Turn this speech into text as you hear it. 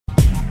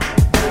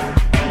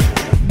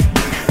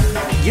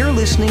You're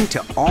listening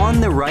to On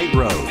the Right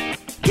Road.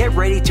 Get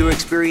ready to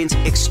experience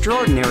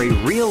extraordinary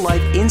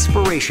real-life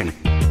inspiration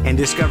and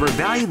discover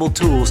valuable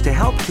tools to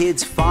help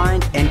kids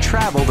find and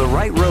travel the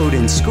right road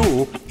in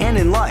school and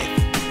in life.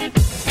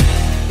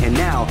 And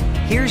now,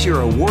 here's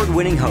your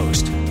award-winning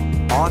host,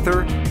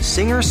 author,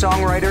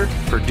 singer-songwriter,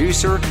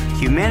 producer,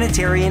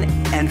 humanitarian,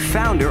 and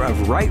founder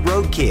of Right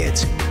Road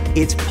Kids.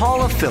 It's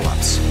Paula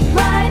Phillips.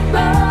 Right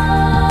Road.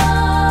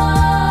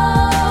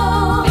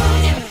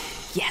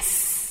 Yes.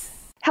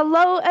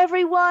 Hello,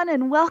 everyone,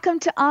 and welcome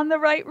to On the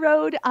Right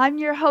Road. I'm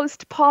your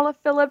host, Paula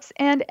Phillips,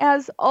 and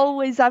as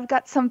always, I've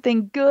got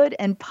something good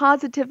and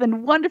positive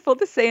and wonderful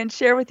to say and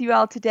share with you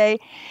all today.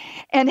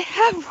 And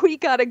have we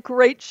got a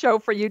great show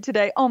for you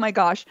today? Oh my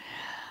gosh.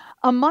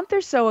 A month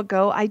or so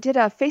ago, I did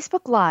a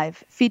Facebook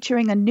Live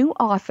featuring a new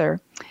author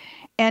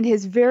and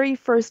his very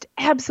first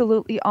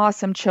absolutely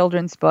awesome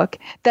children's book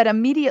that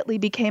immediately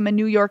became a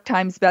New York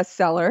Times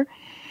bestseller.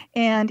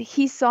 And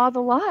he saw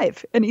the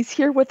live, and he's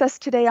here with us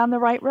today on the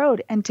Right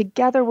Road. And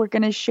together we're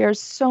going to share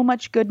so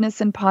much goodness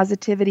and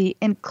positivity,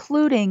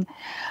 including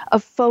a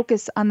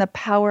focus on the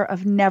power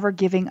of never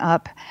giving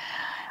up.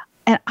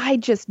 And I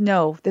just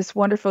know this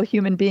wonderful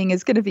human being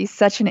is going to be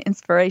such an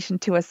inspiration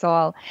to us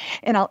all.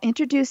 And I'll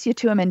introduce you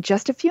to him in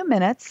just a few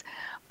minutes.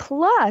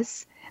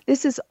 Plus,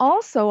 this is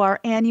also our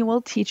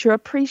annual Teacher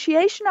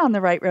Appreciation on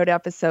the Right Road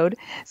episode.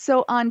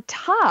 So on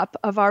top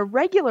of our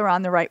regular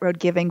On the Right Road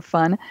giving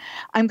fun,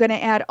 I'm going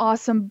to add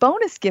awesome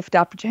bonus gift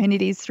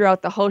opportunities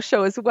throughout the whole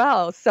show as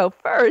well. So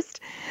first,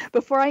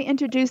 before I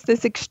introduce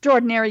this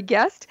extraordinary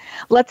guest,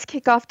 let's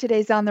kick off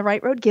today's On the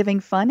Right Road giving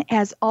fun.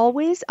 As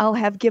always, I'll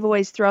have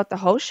giveaways throughout the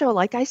whole show,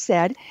 like I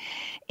said.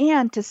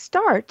 And to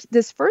start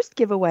this first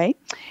giveaway,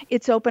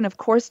 it's open, of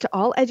course, to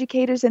all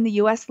educators in the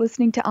U.S.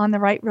 listening to On the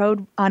Right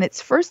Road on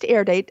its first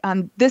air date,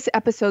 on this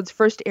episode's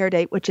first air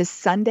date, which is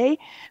Sunday,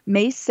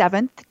 May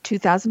 7th,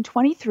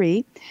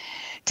 2023.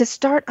 To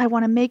start, I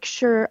want to make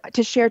sure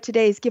to share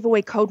today's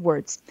giveaway code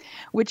words,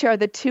 which are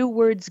the two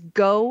words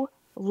 "go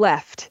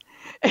left."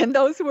 And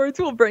those words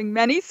will bring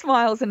many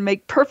smiles and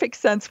make perfect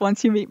sense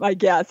once you meet my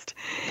guest.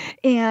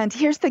 And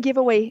here's the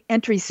giveaway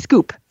entry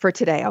scoop for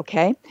today,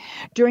 okay?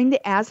 During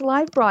the As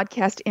Live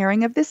broadcast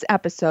airing of this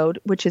episode,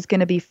 which is going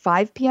to be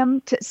 5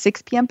 p.m. to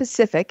 6 p.m.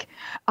 Pacific,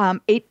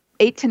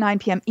 8 to 9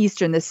 p.m.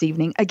 Eastern this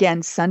evening,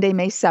 again, Sunday,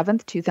 May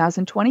 7th,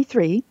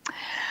 2023,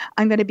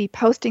 I'm going to be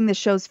posting the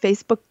show's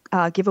Facebook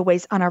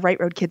giveaways on our Right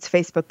Road Kids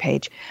Facebook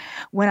page.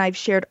 When I've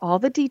shared all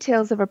the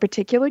details of a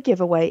particular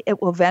giveaway,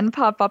 it will then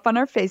pop up on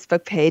our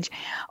Facebook page.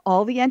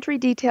 All the entry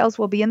details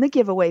will be in the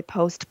giveaway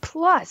post.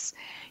 Plus,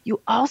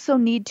 you also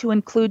need to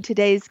include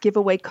today's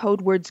giveaway code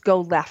words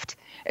 "go left"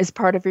 as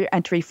part of your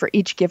entry for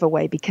each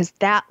giveaway, because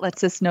that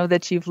lets us know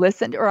that you've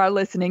listened or are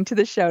listening to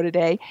the show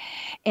today.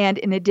 And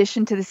in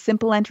addition to the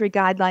simple entry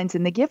guidelines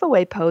in the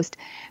giveaway post,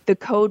 the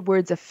code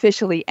words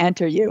officially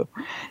enter you.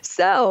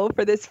 So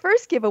for this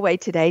first giveaway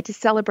today, to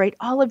celebrate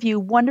all of you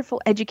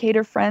wonderful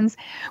educator friends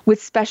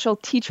with special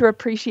teacher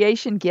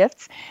appreciation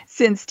gifts,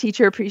 since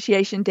Teacher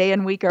Appreciation Day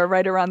and Week are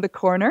right around the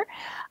corner,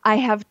 I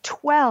have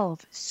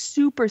 12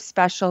 super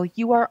special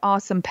You Are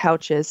Awesome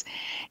pouches,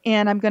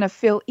 and I'm going to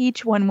fill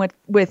each one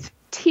with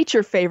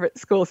teacher favorite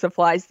school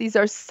supplies. These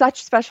are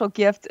such special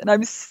gifts, and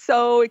I'm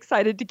so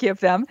excited to give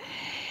them.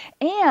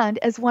 And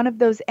as one of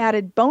those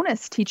added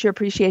bonus teacher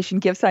appreciation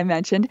gifts I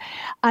mentioned,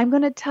 I'm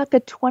going to tuck a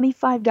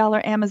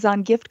 $25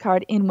 Amazon gift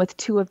card in with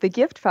 2 of the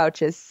gift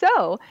pouches.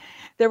 So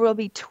there will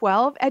be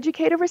 12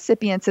 educator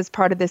recipients as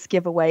part of this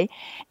giveaway,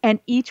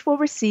 and each will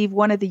receive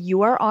one of the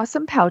You Are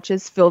Awesome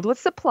pouches filled with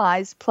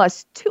supplies,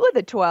 plus 2 of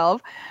the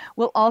 12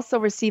 will also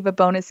receive a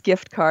bonus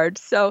gift card.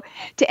 So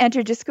to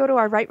enter, just go to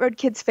our Right Road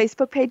Kids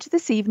Facebook page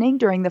this evening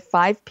during the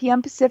 5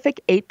 p.m.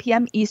 Pacific, 8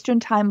 p.m. Eastern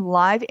Time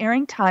live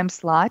airing time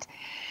slot,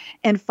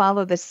 and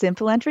follow the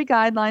simple entry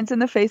guidelines in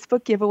the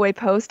Facebook giveaway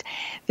post.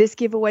 This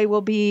giveaway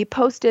will be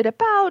posted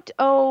about,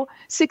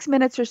 6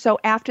 minutes or so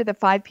after the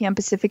 5 p.m.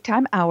 Pacific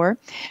time hour.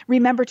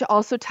 Remember to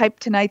also type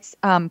tonight's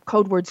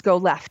code words "go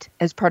left"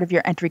 as part of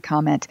your entry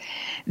comment.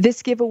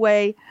 This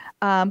giveaway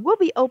will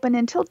be open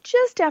until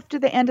just after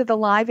the end of the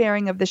live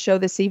airing of the show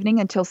this evening,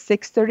 until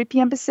 6:30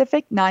 p.m.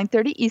 Pacific,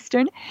 9:30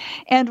 Eastern,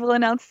 and we'll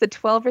announce the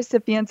 12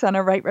 recipients on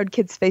our Right Road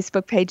Kids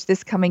Facebook page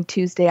this coming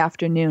Tuesday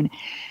afternoon.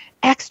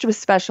 Extra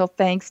special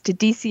thanks to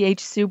DCH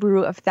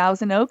Subaru of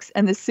Thousand Oaks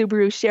and the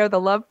Subaru Share the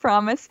Love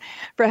Promise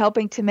for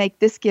helping to make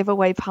this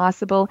giveaway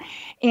possible.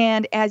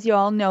 And as you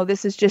all know,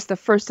 this is just the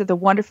first of the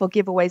wonderful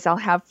giveaways I'll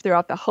have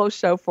throughout the whole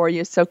show for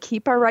you. So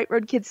keep our Right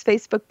Road Kids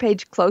Facebook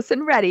page close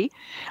and ready.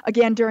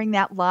 Again, during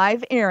that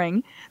live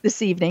airing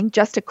this evening,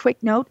 just a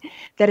quick note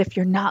that if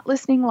you're not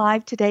listening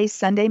live today,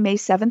 Sunday, May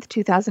 7th,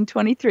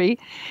 2023,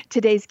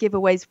 today's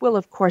giveaways will,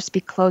 of course,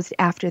 be closed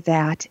after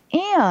that.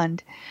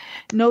 And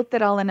note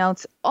that I'll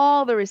announce all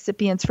the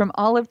recipients from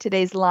all of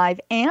today's live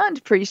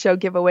and pre-show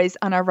giveaways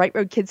on our Right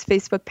Road Kids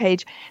Facebook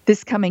page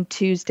this coming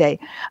Tuesday.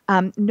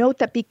 Note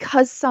that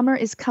because summer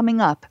is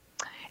coming up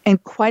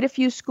and quite a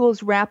few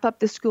schools wrap up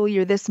the school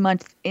year this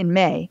month in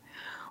May,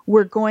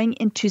 we're going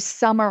into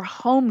summer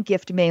home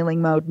gift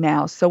mailing mode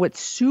now. So it's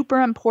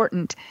super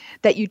important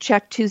that you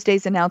check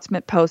Tuesday's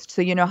announcement post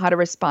so you know how to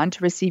respond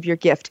to receive your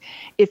gift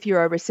if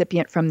you're a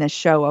recipient from this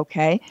show,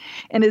 okay?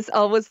 And as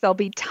always, there'll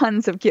be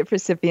tons of gift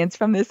recipients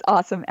from this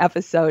awesome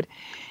episode.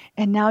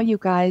 And now, you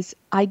guys,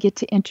 I get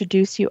to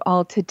introduce you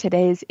all to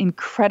today's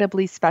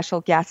incredibly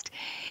special guest.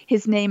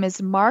 His name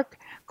is Mark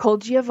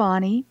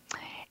Colgiovanni.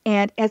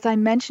 And as I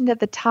mentioned at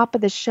the top of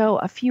the show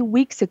a few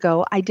weeks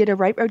ago, I did a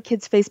Right Road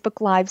Kids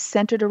Facebook Live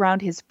centered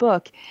around his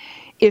book,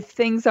 If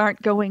Things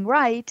Aren't Going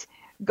Right,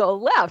 Go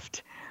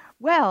Left.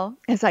 Well,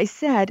 as I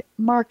said,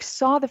 Mark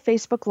saw the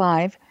Facebook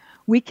Live,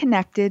 we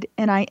connected,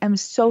 and I am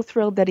so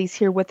thrilled that he's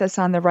here with us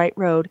on the right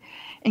road.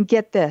 And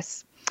get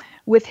this,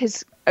 with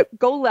his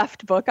Go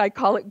Left book, I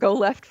call it Go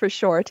Left for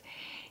short,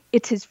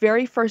 it's his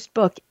very first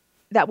book.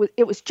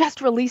 It was just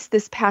released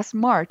this past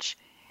March,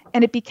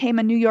 and it became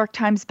a New York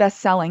Times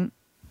best-selling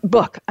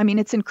book. I mean,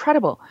 it's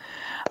incredible.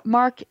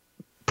 Mark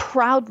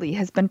proudly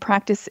has been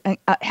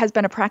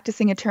a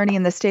practicing attorney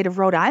in the state of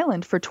Rhode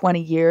Island for 20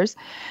 years,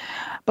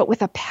 but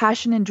with a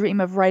passion and dream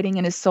of writing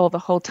in his soul the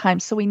whole time.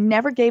 So he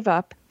never gave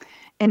up.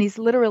 And he's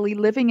literally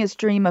living his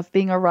dream of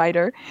being a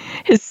writer.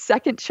 His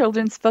second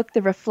children's book,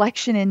 The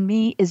Reflection in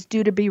Me, is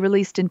due to be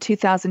released in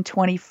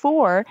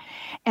 2024.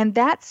 And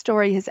that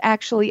story has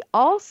actually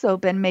also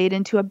been made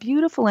into a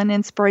beautiful and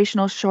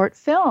inspirational short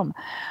film.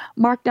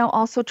 Mark now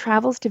also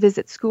travels to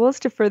visit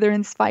schools to further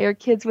inspire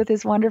kids with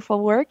his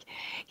wonderful work.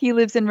 He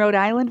lives in Rhode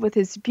Island with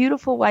his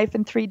beautiful wife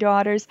and 3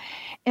 daughters.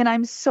 And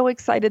I'm so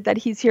excited that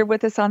he's here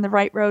with us on the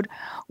right road.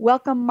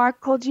 Welcome,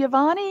 Mark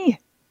Colgiovanni.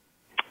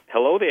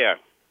 Hello there.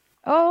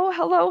 Oh,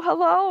 hello,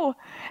 hello.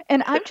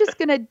 And I'm just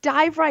going to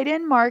dive right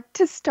in, Mark,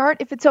 to start,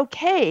 if it's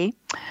okay.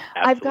 Absolutely.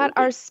 I've got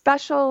our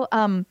special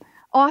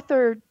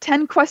author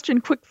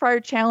 10-question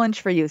quickfire challenge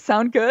for you.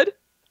 Sound good?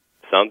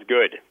 Sounds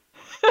good.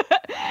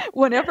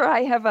 Whenever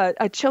I have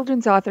a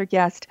children's author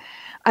guest,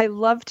 I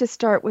love to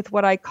start with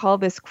what I call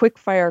this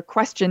quickfire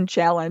question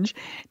challenge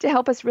to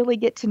help us really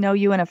get to know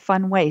you in a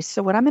fun way.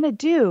 So what I'm going to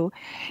do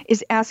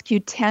is ask you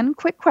 10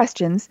 quick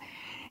questions.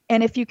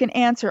 And if you can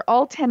answer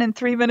all 10 in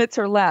 3 minutes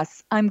or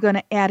less, I'm going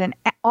to add an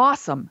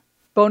awesome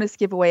bonus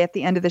giveaway at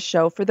the end of the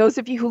show. For those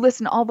of you who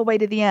listen all the way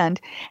to the end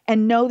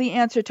and know the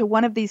answer to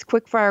one of these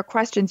quickfire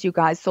questions, you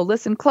guys, so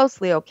listen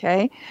closely,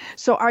 okay?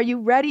 So are you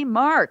ready,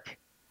 Mark?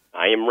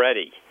 I am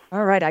ready.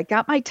 All right, I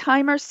got my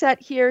timer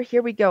set here.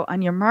 Here we go.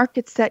 On your mark,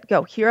 get set,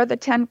 go. Here are the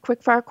 10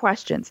 quickfire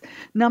questions.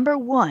 Number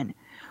 1,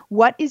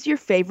 what is your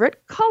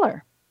favorite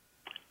color?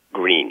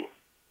 Green.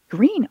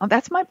 Green. Oh,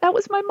 that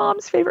was my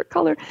mom's favorite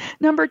color.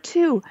 Number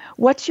 2,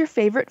 what's your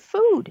favorite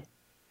food?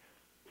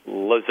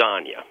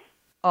 Lasagna.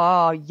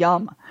 Oh,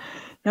 yum.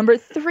 Number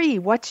 3,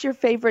 what's your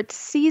favorite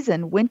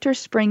season? Winter,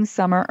 spring,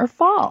 summer, or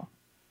fall?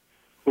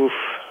 Oof.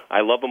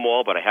 I love them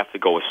all, but I have to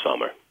go with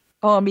summer.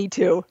 Oh, me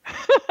too.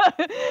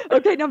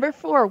 Okay, number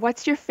 4,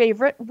 what's your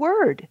favorite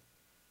word?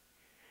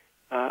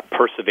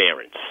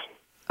 Perseverance.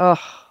 Oh,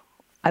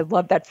 I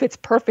love that. Fits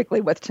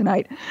perfectly with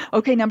tonight.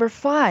 Okay, number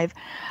 5.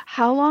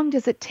 How long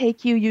does it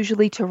take you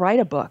usually to write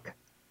a book?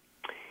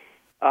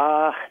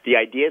 The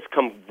ideas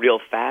come real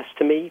fast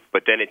to me,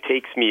 but then it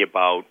takes me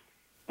about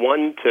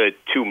 1 to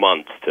 2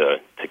 months to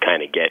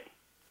kind of get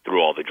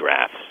through all the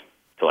drafts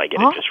till I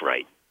get it just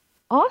right.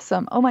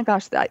 Awesome. Oh my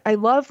gosh. I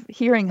love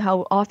hearing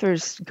how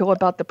authors go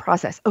about the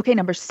process. Okay,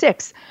 number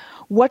 6.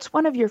 What's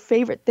one of your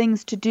favorite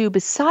things to do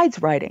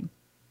besides writing?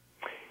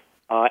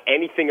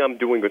 Anything I'm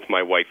doing with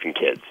my wife and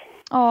kids.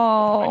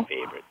 Oh, That's my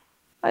favorite.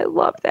 I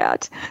love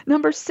that.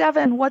 Number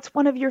 7, what's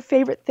one of your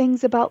favorite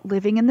things about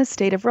living in the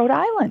state of Rhode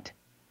Island?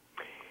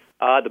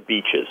 The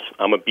beaches.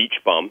 I'm a beach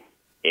bum,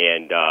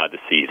 and the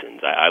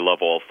seasons. I love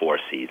all 4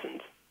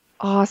 seasons.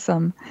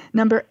 Awesome.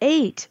 Number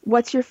 8,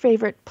 what's your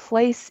favorite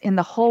place in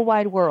the whole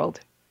wide world?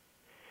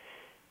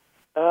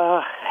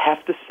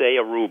 Have to say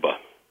Aruba.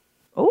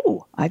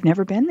 Oh, I've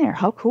never been there.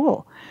 How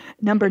cool.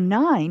 Number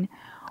 9,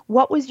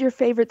 what was your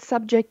favorite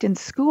subject in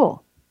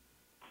school?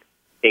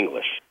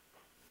 English.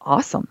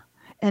 Awesome.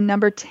 And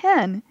number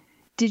 10,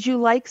 did you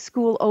like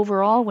school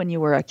overall when you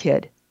were a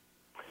kid?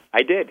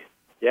 I did.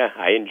 Yeah,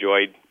 I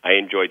enjoyed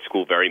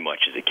school very much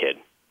as a kid.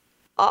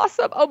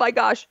 Awesome. Oh my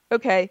gosh.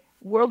 Okay.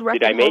 World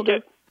record Did I make holder.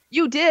 it?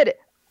 You did.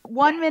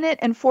 1 minute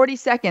and 40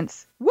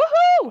 seconds.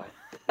 Woohoo!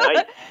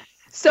 Nice.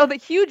 So the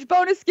huge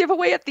bonus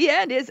giveaway at the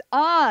end is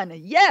on.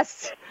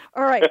 Yes.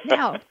 All right.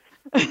 Now,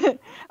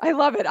 I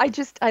love it.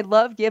 I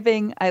love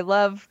giving. I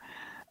love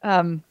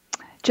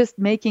just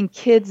making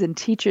kids and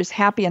teachers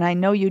happy. And I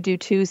know you do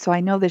too. So I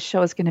know this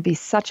show is going to be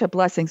such a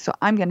blessing. So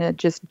I'm going to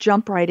just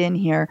jump right in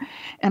here.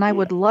 And I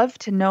would love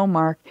to know,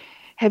 Mark,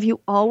 have you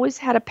always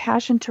had a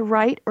passion to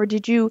write, or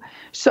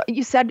so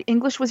you said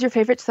English was your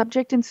favorite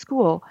subject in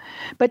school,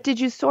 but did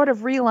you sort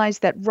of realize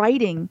that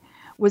writing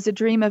was a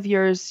dream of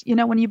yours,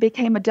 when you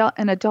became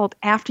an adult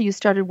after you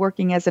started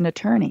working as an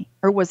attorney,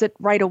 or was it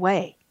right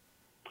away?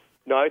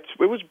 No, it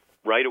was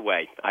right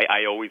away.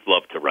 I always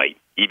loved to write,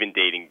 even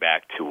dating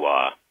back to,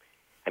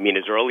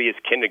 as early as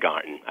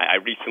kindergarten. I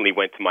recently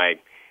went to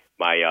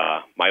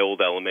my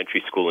old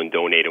elementary school and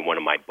donated one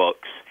of my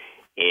books.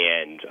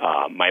 And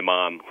my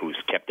mom, who's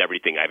kept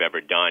everything I've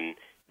ever done,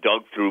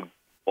 dug through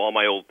all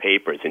my old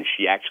papers, and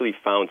she actually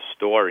found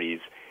stories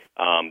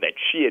that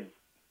she had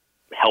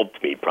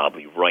helped me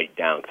probably write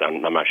down, because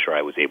I'm not sure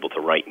I was able to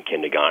write in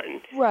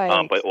kindergarten.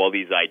 Right. But all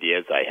these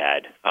ideas I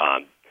had,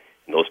 and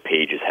those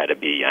pages had to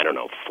be,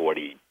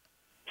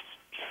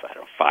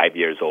 5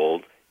 years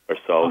old or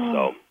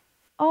so.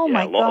 Oh,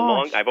 my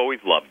gosh. I've always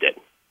loved it.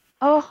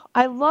 Oh,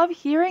 I love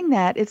hearing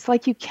that. It's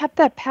like you kept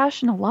that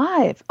passion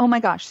alive. Oh, my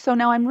gosh. So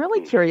now I'm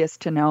really curious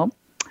to know,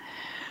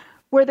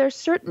 were there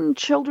certain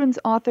children's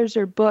authors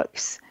or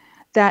books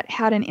that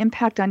had an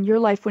impact on your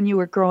life when you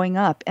were growing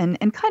up? And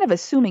kind of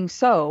assuming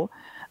so,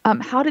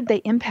 how did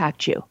they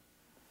impact you?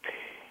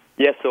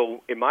 Yeah,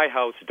 so in my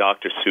house,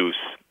 Dr. Seuss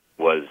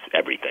was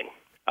everything.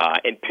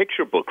 And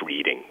picture book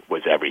reading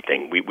was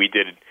everything. We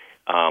did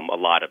a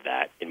lot of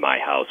that in my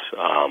house.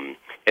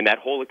 And that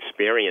whole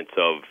experience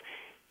of,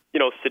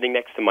 sitting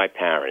next to my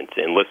parents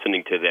and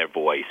listening to their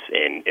voice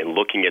and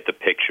looking at the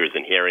pictures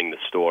and hearing the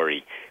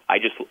story, I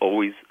just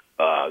always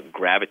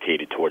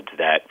gravitated towards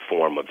that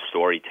form of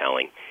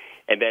storytelling.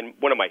 And then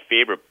one of my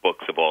favorite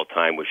books of all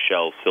time was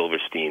Shel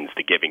Silverstein's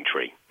The Giving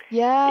Tree.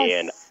 Yes.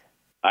 And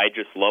I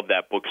just love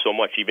that book so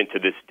much, even to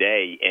this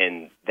day.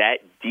 And that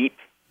deep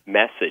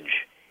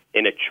message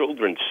in a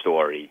children's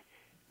story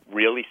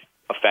really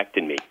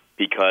affected me,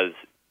 because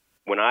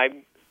when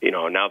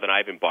now that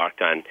I've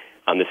embarked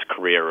on this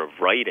career of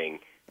writing,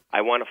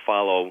 I want to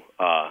follow,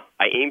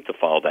 I aim to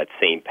follow that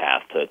same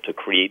path, to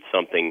create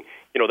something,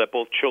 that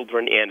both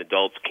children and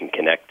adults can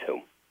connect to.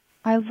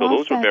 So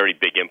those were very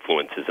big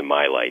influences in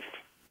my life.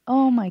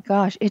 Oh my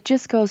gosh, it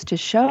just goes to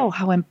show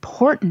how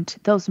important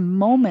those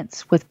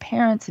moments with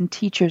parents and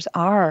teachers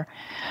are.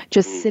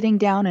 Just sitting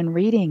down and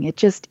reading.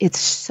 It's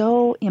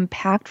so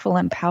impactful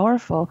and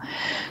powerful.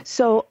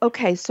 So,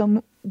 okay,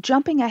 so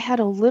jumping ahead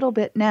a little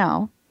bit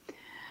now,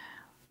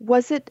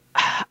 was it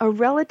a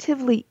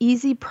relatively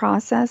easy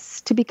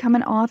process to become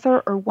an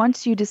author, or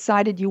once you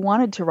decided you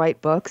wanted to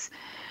write books,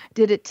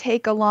 did it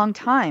take a long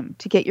time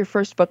to get your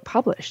first book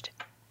published?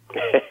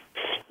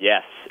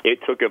 Yes, it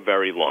took a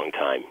very long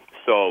time.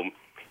 So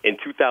in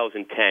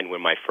 2010,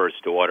 when my first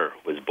daughter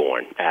was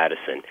born,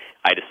 Addison,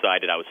 I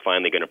decided I was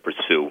finally going to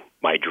pursue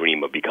my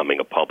dream of becoming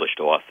a published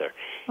author.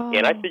 Oh.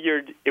 And I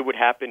figured it would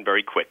happen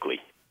very quickly,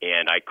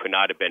 and I could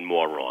not have been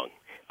more wrong.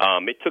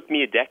 It took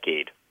me a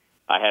decade.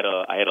 I had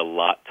a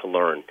lot to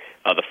learn.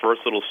 The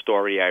first little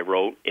story I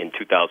wrote in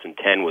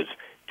 2010 was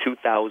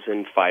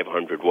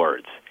 2,500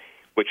 words,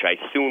 which I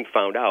soon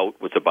found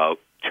out was about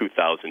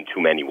 2,000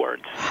 too many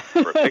words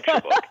for a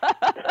picture book.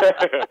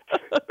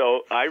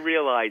 So I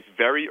realized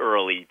very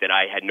early that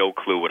I had no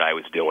clue what I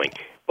was doing.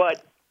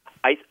 But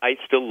I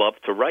still love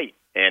to write,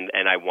 and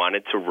I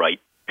wanted to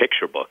write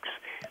picture books.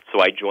 So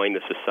I joined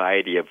the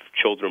Society of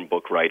Children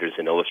Book Writers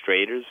and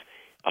Illustrators,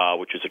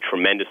 which is a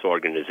tremendous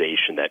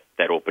organization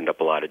that opened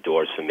up a lot of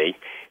doors for me.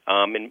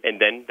 And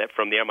then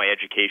from there, my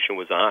education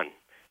was on.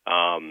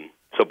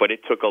 But it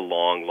took a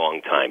long,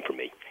 long time for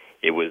me.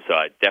 It was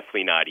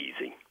definitely not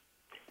easy.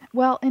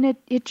 Well, and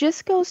it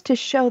just goes to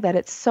show that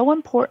it's so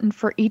important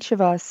for each of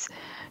us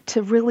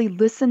to really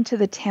listen to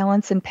the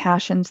talents and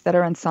passions that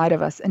are inside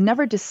of us and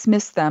never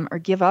dismiss them or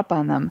give up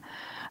on them,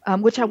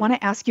 which I want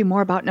to ask you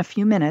more about in a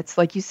few minutes.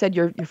 Like you said,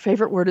 your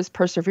favorite word is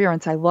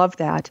perseverance. I love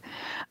that.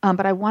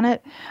 But I want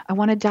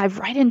to dive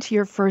right into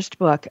your first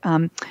book.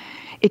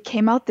 It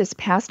came out this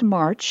past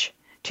March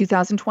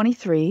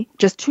 2023,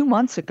 just 2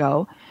 months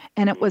ago,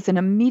 and it was an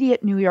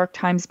immediate New York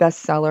Times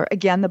bestseller.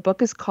 Again, the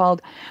book is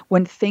called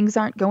When Things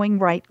Aren't Going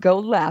Right, Go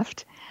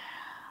Left.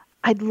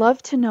 I'd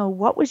love to know,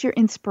 what was your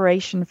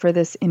inspiration for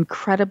this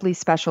incredibly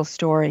special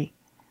story?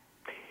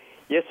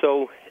 Yeah,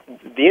 so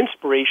the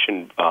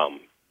inspiration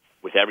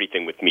with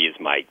everything with me is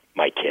my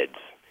kids.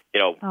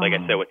 Like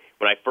I said, when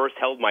I first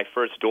held my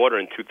first daughter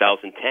in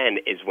 2010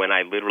 is when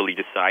I literally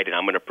decided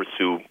I'm going to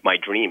pursue my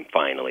dream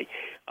finally.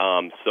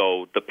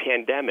 So the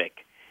pandemic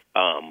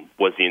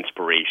was the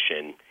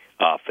inspiration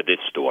for this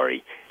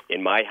story.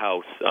 In my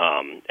house,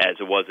 as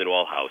it was in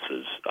all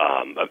houses,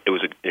 it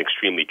was an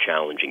extremely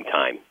challenging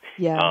time.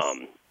 Yes.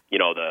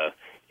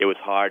 It was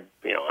hard,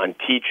 on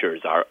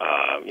teachers,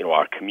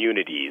 our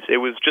communities. It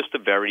was just a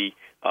very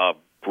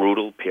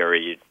brutal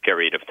period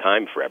of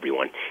time for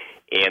everyone.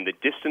 And the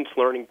distance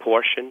learning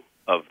portion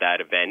of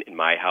that event in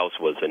my house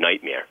was a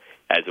nightmare,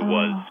 as it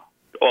was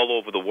all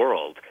over the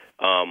world.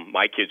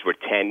 My kids were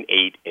 10,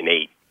 8, and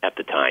 8 at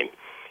the time.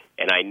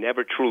 And I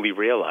never truly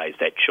realized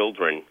that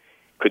children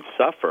could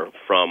suffer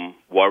from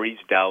worries,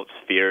 doubts,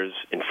 fears,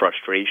 and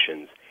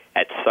frustrations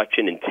at such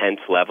an intense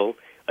level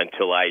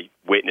until I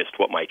witnessed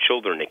what my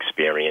children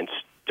experienced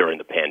during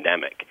the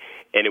pandemic.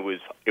 And it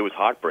was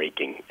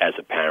heartbreaking as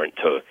a parent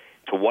to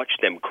watch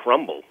them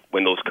crumble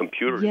when those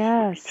computers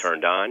would be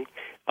turned on.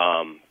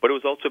 But it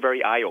was also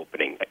very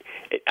eye-opening.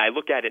 I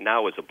look at it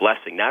now as a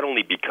blessing, not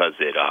only because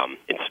it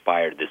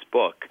inspired this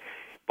book,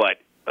 but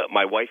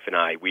my wife and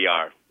I, we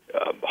are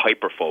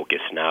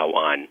hyper-focused now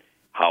on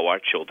how our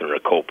children are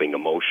coping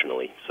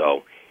emotionally.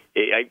 So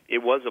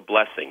it was a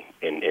blessing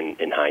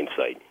in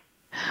hindsight.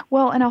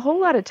 Well, and a whole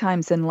lot of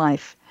times in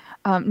life,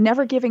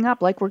 never giving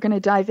up, like we're going to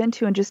dive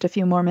into in just a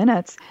few more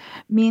minutes,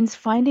 means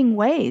finding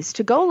ways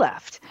to go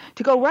left,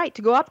 to go right,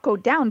 to go up, go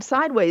down,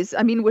 sideways.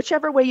 I mean,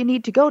 whichever way you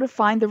need to go to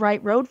find the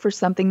right road for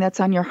something that's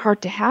on your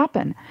heart to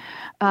happen.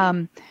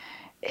 Um,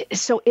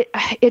 so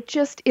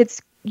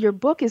it's your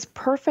book is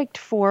perfect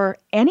for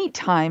any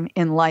time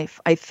in life,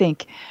 I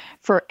think,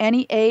 for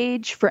any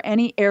age, for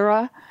any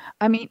era.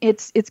 I mean,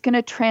 it's going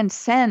to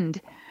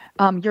transcend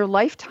your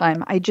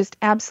lifetime. I just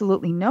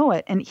absolutely know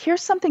it. And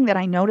here's something that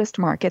I noticed,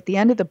 Mark, at the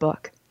end of the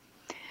book,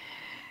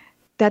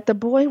 that the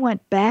boy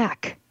went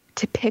back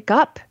to pick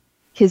up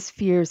his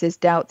fears, his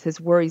doubts,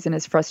 his worries, and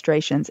his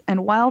frustrations.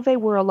 And while they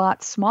were a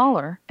lot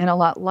smaller and a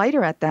lot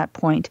lighter at that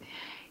point,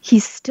 he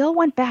still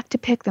went back to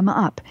pick them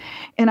up.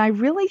 And I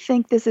really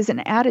think this is an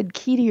added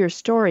key to your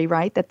story,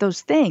 right? That those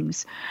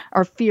things,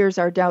 our fears,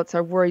 our doubts,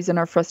 our worries, and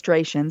our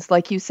frustrations,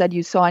 like you said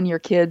you saw in your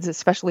kids,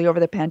 especially over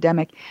the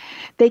pandemic,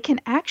 they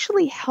can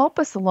actually help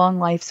us along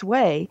life's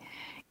way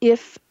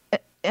if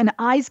an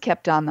eye's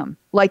kept on them,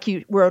 like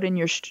you wrote in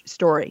your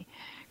story.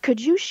 Could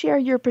you share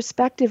your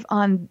perspective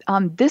on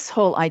this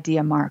whole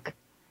idea, Mark?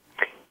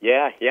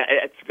 Yeah,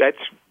 that's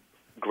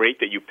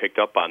great that you picked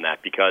up on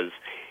that, because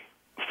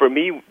for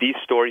me, these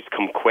stories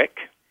come quick.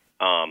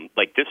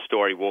 Like this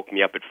story woke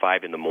me up at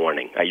 5 a.m.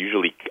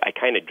 I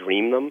kind of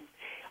dream them.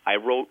 I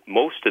wrote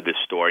most of this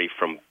story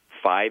from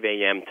 5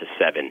 a.m. to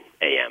 7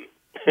 a.m.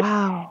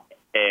 Wow.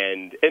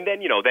 and then,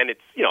 then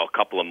it's, a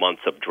couple of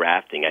months of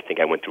drafting. I think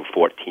I went through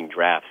 14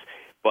 drafts.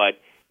 But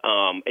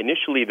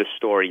initially the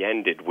story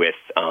ended with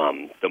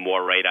the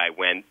more right I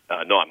went,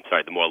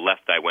 the more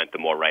left I went, the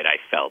more right I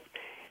felt.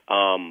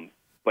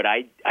 But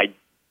I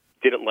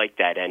didn't like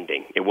that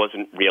ending. It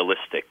wasn't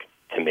realistic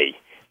to me.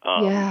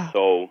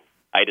 So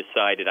I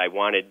decided I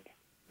wanted,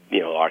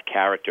 our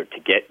character to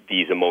get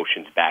these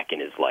emotions back in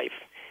his life.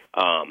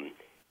 And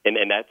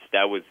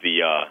that was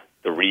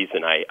the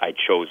reason I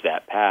chose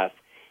that path.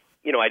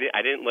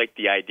 I didn't like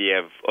the idea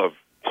of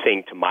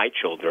saying to my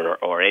children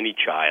or any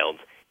child,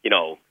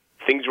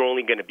 things are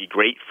only going to be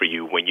great for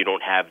you when you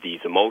don't have these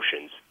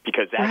emotions,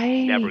 because that's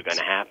never going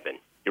to happen.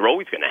 You're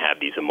always going to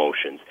have these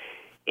emotions.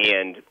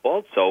 And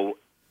also,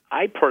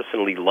 I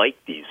personally like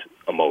these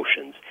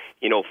emotions.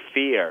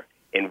 Fear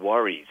and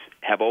worries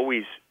have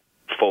always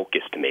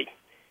focused me.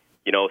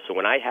 So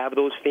when I have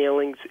those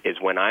feelings is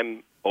when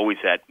I'm always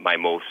at my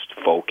most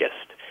focused.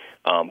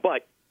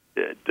 But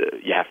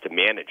you have to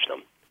manage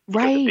them.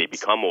 Because if they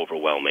become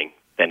overwhelming,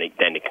 then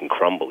it can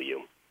crumble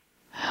you.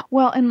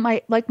 Well, and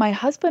my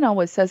husband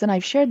always says, and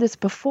I've shared this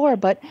before,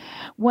 but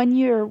when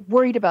you're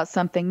worried about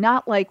something,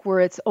 not like where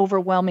it's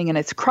overwhelming and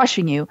it's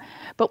crushing you,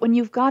 but when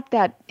you've got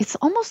that, it's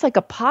almost like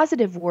a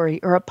positive worry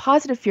or a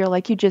positive fear,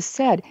 like you just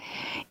said,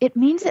 it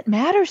means it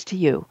matters to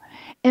you.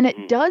 And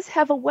it does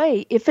have a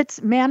way, if it's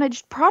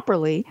managed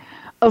properly,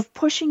 of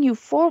pushing you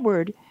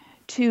forward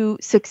to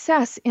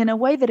success in a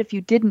way that if you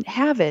didn't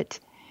have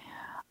it,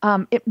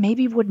 it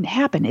maybe wouldn't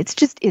happen.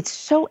 It's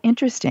so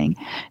interesting.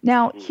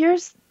 Now,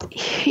 here's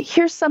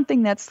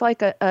something that's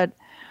like a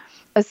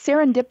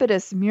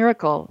serendipitous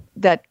miracle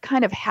that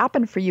kind of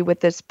happened for you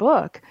with this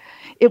book.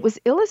 It was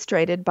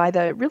illustrated by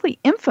the really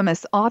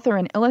infamous author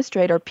and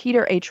illustrator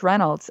Peter H.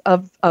 Reynolds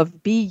of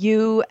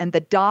BU and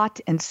The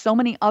Dot and so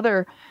many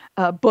other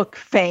book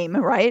fame,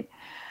 right?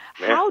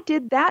 How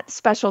did that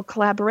special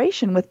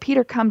collaboration with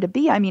Peter come to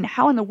be? I mean,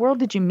 how in the world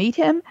did you meet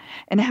him,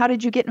 and how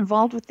did you get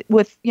involved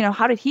with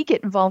how did he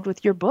get involved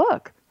with your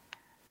book?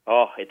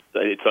 Oh,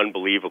 it's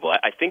unbelievable.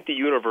 I think the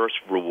universe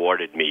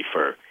rewarded me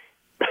for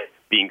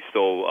being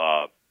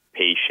so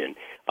patient.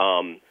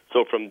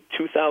 So from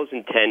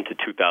 2010 to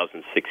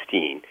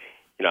 2016,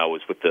 I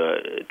was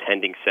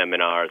attending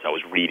seminars. I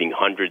was reading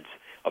hundreds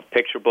of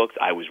picture books.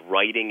 I was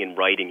writing and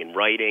writing and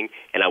writing,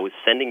 and I was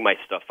sending my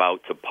stuff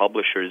out to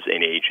publishers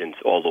and agents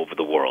all over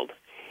the world.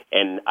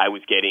 And I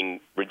was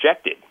getting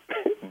rejected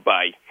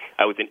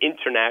I was an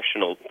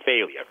international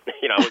failure.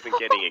 I wasn't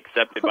getting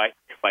accepted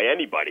by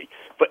anybody.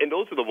 And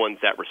those are the ones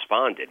that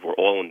responded were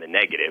all in the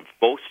negative.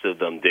 Most of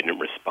them didn't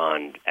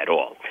respond at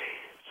all.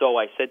 So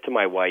I said to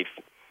my wife,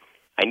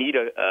 I need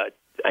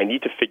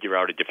to figure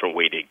out a different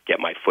way to get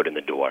my foot in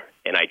the door.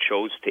 And I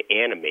chose to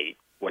animate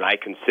what I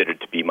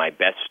considered to be my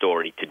best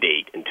story to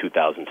date in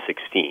 2016,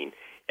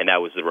 and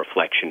that was The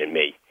Reflection in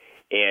Me.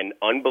 And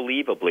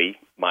unbelievably,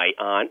 my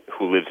aunt,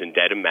 who lives in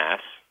Dedham, Mass.,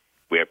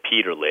 where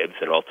Peter lives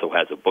and also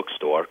has a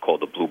bookstore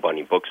called the Blue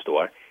Bunny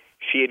Bookstore,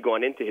 she had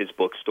gone into his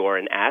bookstore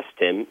and asked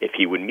him if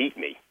he would meet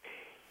me.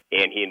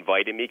 And he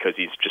invited me because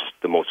he's just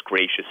the most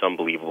gracious,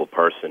 unbelievable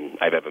person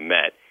I've ever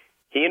met.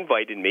 He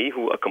invited me,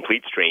 a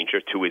complete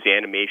stranger, to his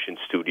animation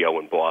studio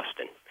in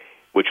Boston,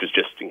 which was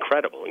just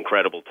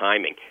incredible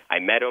timing. I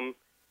met him.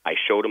 I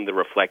showed him The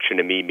Reflection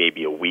of Me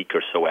maybe a week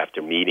or so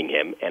after meeting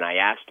him, and I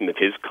asked him if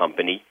his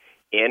company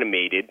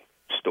animated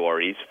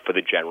stories for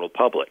the general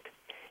public.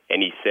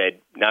 And he said,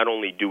 not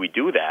only do we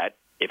do that,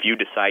 if you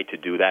decide to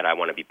do that, I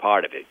want to be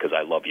part of it because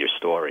I love your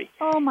story.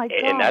 Oh my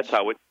gosh. And that's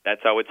how it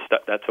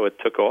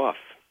took off.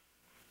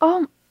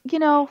 Oh,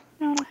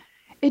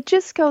 it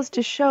just goes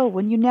to show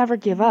when you never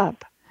give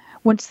up,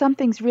 when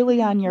something's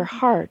really on your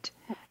heart,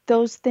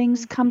 those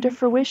things come to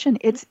fruition.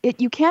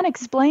 You can't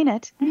explain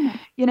it,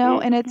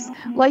 and it's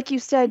like you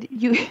said,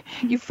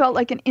 you felt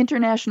like an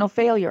international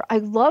failure. I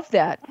love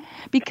that,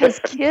 because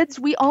kids,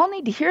 we all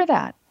need to hear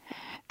that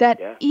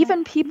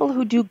even people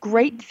who do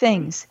great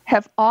things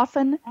have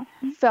often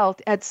felt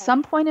at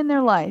some point in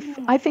their life,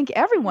 I think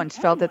everyone's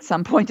felt at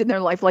some point in their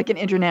life like an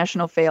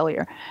international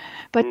failure.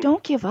 But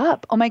don't give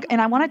up. Oh my,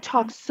 and I want to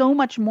talk so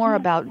much more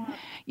about,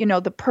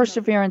 the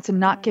perseverance and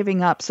not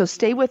giving up. So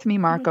stay with me,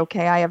 Mark,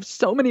 okay? I have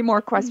so many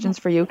more questions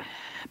for you.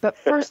 But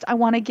first, I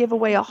want to give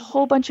away a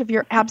whole bunch of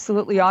your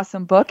absolutely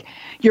awesome book.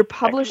 Your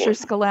publisher,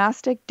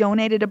 Scholastic,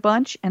 donated a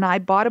bunch, and I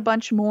bought a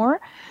bunch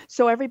more.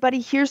 So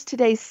everybody, here's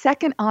today's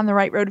second On the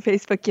Right Road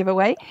Facebook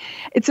giveaway.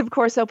 It's, of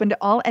course, open to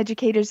all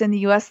educators in the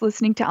U.S.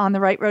 listening to On the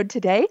Right Road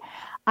today.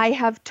 I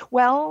have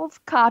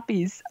 12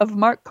 copies of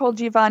Mark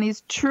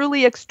Colgiovanni's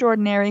truly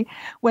extraordinary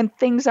When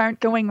Things Aren't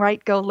Going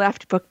Right, Go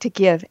Left book to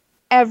give.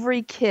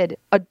 Every kid,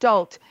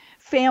 adult,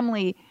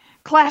 family,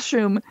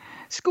 classroom,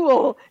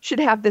 school should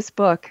have this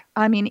book.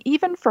 I mean,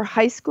 even for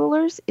high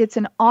schoolers, it's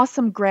an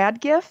awesome grad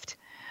gift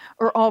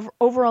or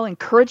overall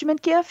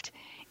encouragement gift.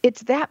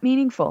 It's that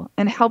meaningful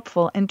and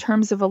helpful in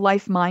terms of a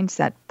life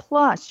mindset.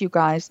 Plus, you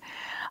guys,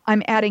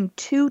 I'm adding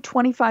 2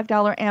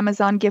 $25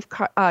 Amazon gift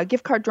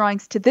card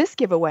drawings to this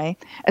giveaway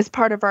as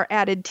part of our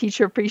added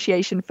teacher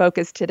appreciation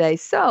focus today.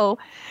 So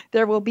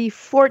there will be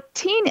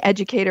 14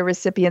 educator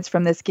recipients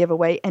from this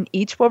giveaway, and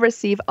each will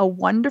receive a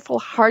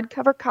wonderful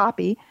hardcover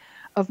copy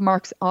of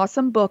Mark's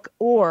awesome book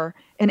or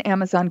an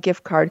Amazon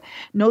gift card.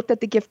 Note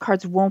that the gift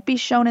cards won't be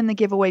shown in the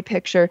giveaway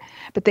picture,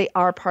 but they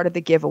are part of the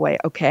giveaway,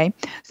 okay?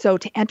 So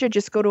to enter,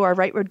 just go to our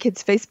Right Road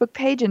Kids Facebook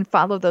page and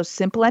follow those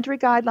simple entry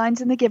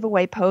guidelines in the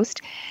giveaway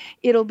post.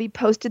 It'll be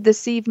posted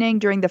this evening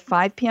during the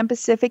 5 p.m.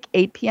 Pacific,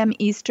 8 p.m.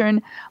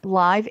 Eastern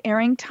live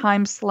airing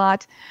time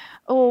slot.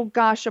 Oh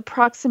gosh,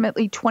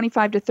 approximately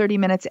 25 to 30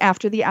 minutes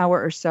after the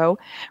hour or so.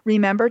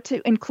 Remember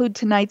to include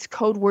tonight's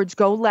code words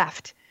 "Go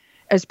Left"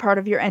 as part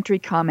of your entry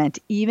comment,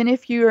 even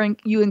if you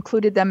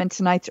included them in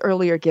tonight's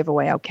earlier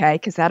giveaway, okay?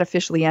 Because that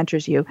officially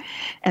enters you.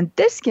 And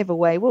this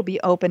giveaway will be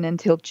open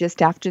until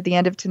just after the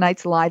end of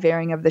tonight's live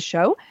airing of the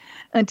show,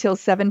 until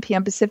 7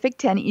 p.m. Pacific,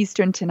 10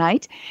 Eastern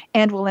tonight.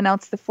 And we'll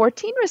announce the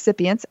 14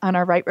 recipients on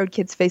our Right Road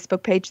Kids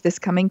Facebook page this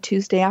coming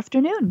Tuesday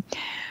afternoon.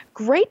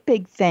 Great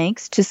big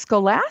thanks to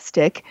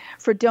Scholastic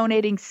for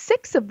donating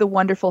 6 of the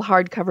wonderful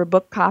hardcover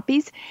book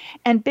copies.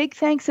 And big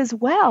thanks as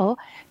well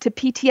to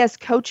PTS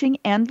Coaching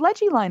and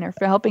Legiliner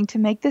for helping to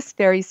make this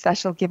very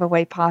special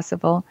giveaway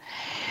possible.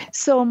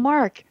 So,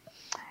 Mark,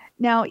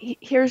 now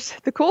here's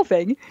the cool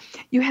thing.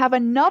 You have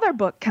another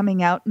book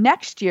coming out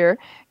next year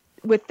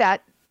with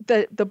that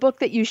the book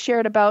that you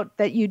shared about,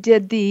 that you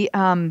did the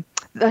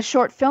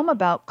short film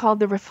about, called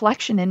The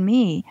Reflection in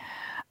Me.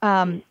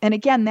 And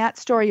again, that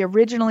story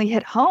originally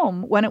hit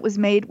home when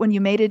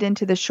you made it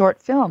into the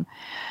short film.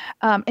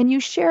 And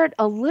you shared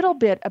a little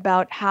bit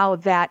about how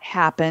that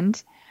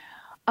happened.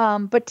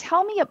 But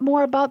tell me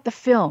more about the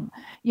film,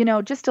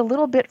 just a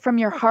little bit from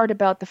your heart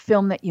about the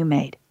film that you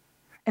made.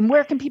 And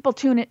where can people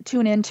tune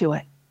into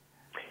it?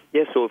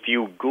 Yeah, so if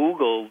you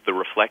Google The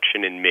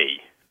Reflection in Me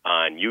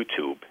on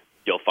YouTube,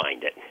 you'll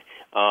find it.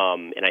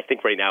 And I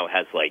think right now it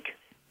has like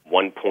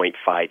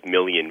 1.5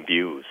 million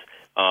views.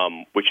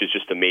 Which is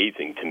just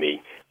amazing to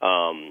me.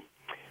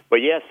 But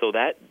yeah, so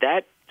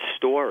that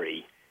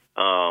story,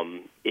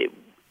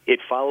 it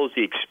follows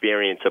the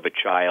experience of a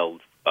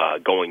child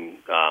going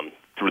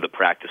through the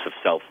practice of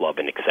self-love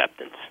and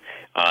acceptance.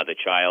 The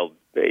child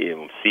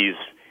sees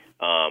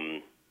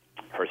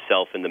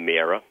herself in the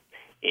mirror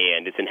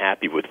and isn't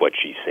happy with what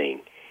she's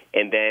seeing.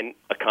 And then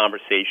a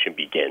conversation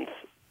begins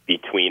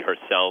between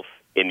herself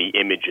and the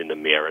image in the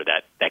mirror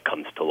that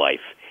comes to life.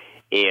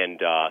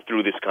 And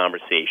through this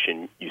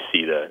conversation, you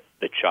see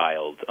the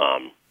child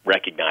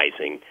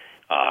recognizing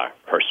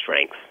her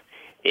strengths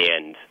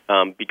and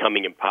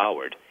becoming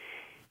empowered.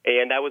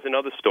 And that was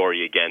another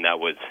story, again, that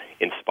was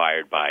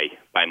inspired by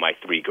my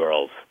 3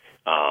 girls.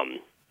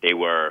 They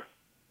were,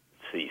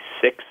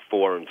 6,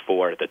 4, and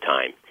 4 at the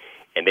time.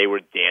 And they were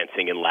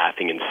dancing and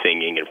laughing and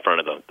singing in front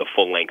of the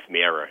full-length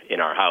mirror in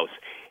our house.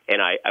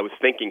 And I was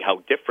thinking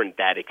how different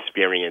that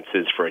experience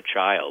is for a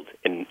child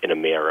in a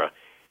mirror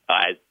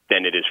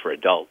than it is for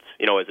adults.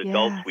 As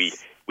adults,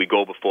 yes, we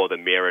go before the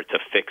mirror to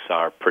fix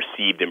our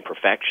perceived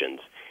imperfections,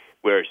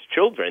 whereas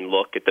children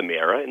look at the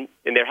mirror and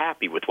they're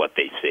happy with what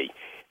they see.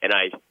 And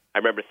I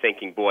remember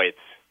thinking, boy,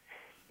 it's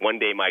one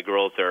day my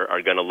girls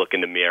are going to look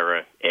in the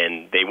mirror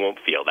and they won't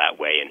feel that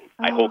way. And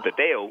I hope that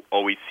they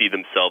always see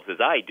themselves as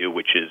I do,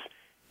 which is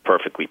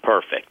perfectly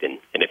perfect. And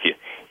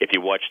if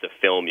you watch the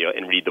film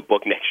and read the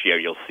book next year,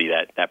 you'll see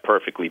that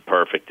perfectly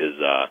perfect is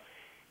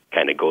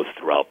kind of goes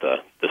throughout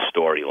the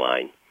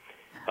storyline.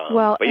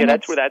 But yeah,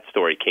 that's where that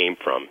story came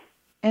from.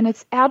 And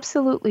it's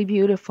absolutely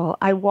beautiful.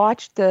 I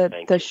watched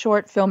the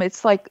short film.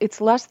 It's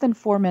less than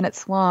 4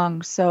 minutes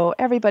long. So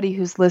everybody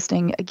who's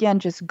listening, again,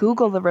 just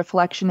Google The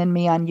Reflection in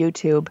Me on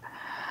YouTube.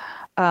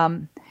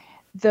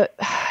 The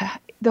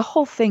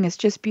whole thing is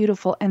just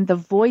beautiful. And the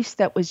voice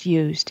that was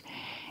used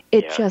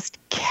It just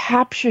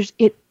captures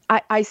it.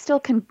 I still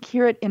can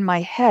hear it in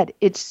my head.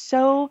 It's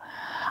so,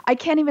 I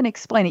can't even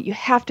explain it. You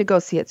have to go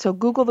see it. So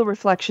Google The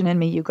Reflection in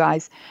Me, you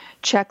guys.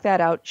 Check that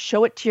out.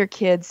 Show it to your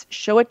kids.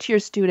 Show it to your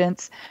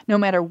students, no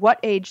matter what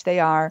age they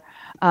are.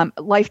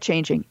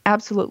 Life-changing,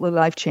 absolutely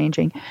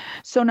life-changing.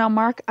 So now,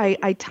 Mark,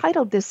 I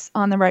titled this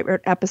On the Right Road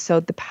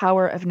episode, The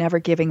Power of Never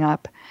Giving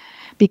Up.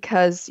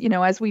 Because,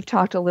 as we've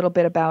talked a little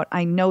bit about,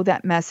 I know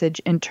that message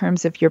in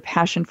terms of your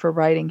passion for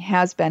writing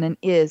has been and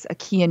is a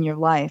key in your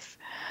life.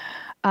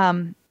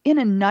 In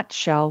a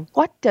nutshell,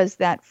 what does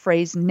that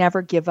phrase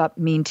 "never give up"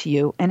 mean to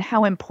you, and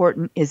how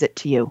important is it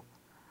to you?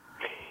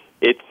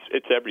 It's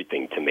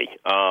everything to me.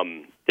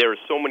 There are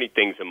so many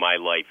things in my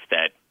life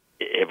that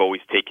have always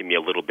taken me a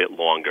little bit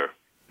longer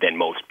than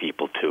most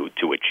people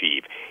to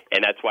achieve,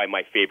 and that's why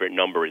my favorite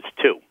number is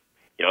 2.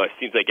 It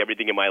seems like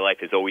everything in my life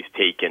has always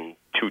taken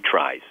 2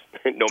 tries,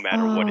 no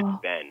matter what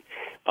it's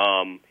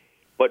been.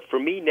 But for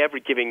me, never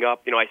giving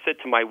up, I said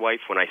to my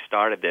wife when I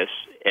started this,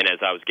 and as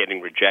I was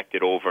getting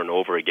rejected over and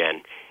over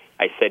again,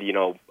 I said,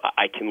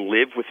 I can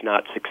live with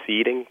not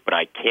succeeding, but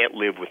I can't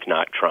live with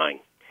not trying.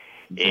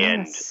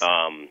 Yes.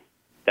 And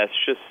that's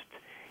just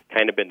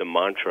kind of been the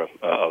mantra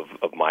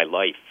of my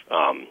life.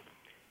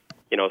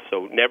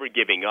 So never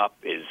giving up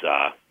is,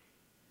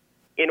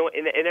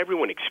 and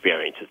everyone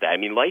experiences that. I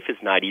mean, life is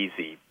not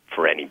easy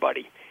for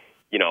anybody,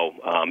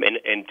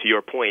 and to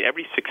your point,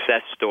 every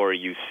success story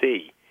you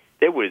see,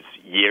 there was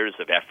years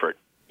of effort,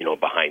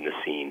 behind the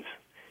scenes.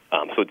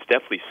 So it's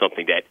definitely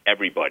something that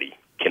everybody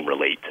can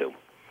relate to.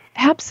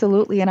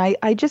 Absolutely. And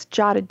I just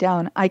jotted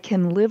down, I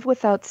can live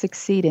without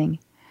succeeding,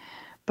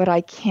 but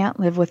I can't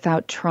live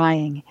without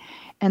trying.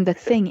 And the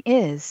thing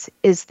is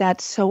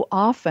that so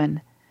often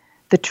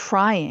the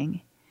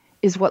trying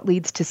is what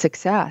leads to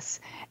success.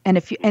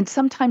 And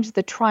sometimes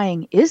the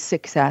trying is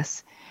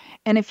success.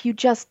 And if you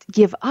just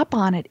give up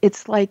on it,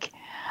 it's like,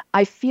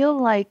 I feel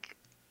like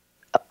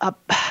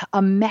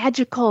a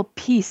magical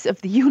piece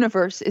of the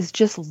universe is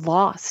just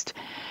lost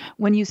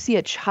when you see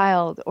a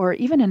child or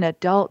even an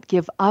adult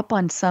give up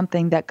on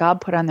something that God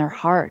put on their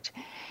heart.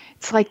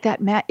 It's like that.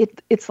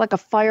 It's like a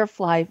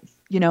firefly,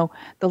 the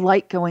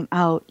light going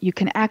out. You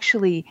can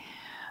actually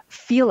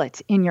feel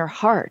it in your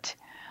heart.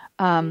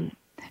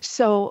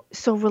 So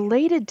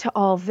related to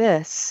all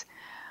this,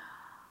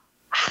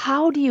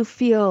 how do you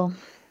feel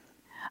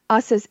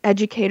us as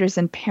educators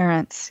and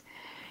parents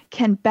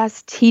can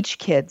best teach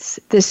kids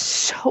this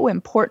so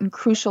important,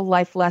 crucial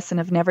life lesson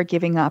of never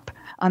giving up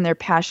on their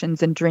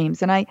passions and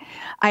dreams? And I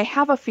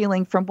have a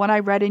feeling from what I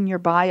read in your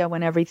bio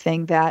and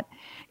everything that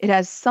it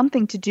has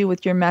something to do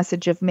with your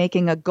message of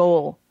making a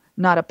goal,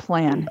 not a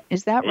plan.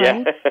 Is that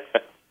right?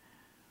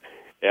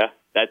 Yeah,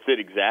 that's it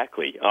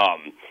exactly.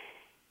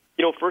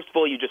 First of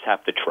all, you just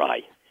have to try.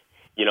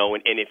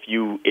 And if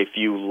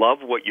you love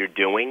what you're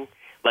doing,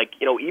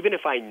 even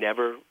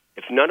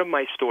if none of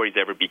my stories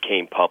ever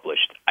became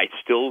published, I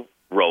still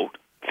wrote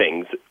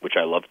things, which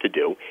I love to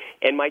do,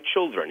 and my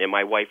children and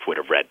my wife would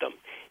have read them.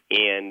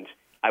 And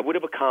I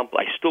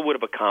still would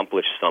have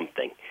accomplished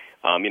something.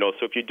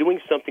 So if you're doing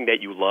something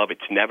that you love,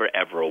 it's never,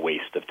 ever a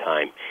waste of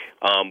time.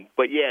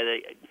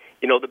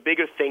 The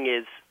bigger thing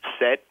is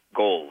set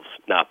goals,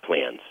 not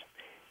plans.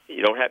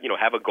 You don't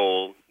have a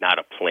goal, not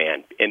a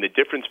plan. And the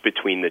difference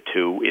between the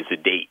two is a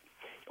date.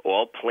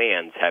 All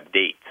plans have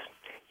dates.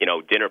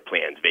 Dinner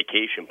plans,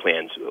 vacation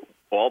plans,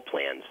 all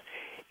plans.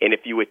 And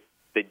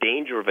the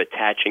danger of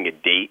attaching a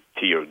date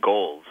to your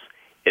goals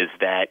is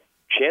that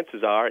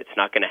chances are it's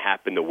not going to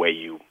happen the way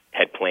you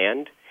had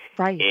planned.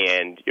 Right.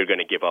 And you're going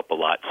to give up a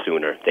lot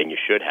sooner than you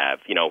should have.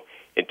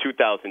 In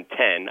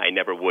 2010, I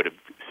never would have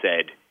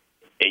said,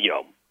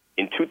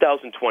 in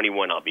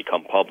 2021 I'll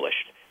become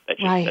published. That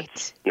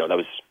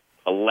was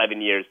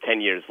 11 years,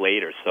 10 years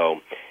later.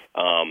 So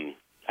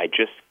I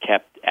just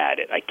kept at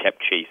it. I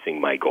kept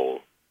chasing my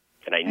goal.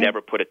 And I never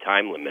put a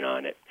time limit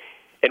on it.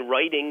 And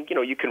writing,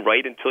 you can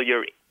write until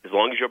as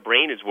long as your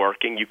brain is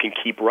working, you can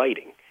keep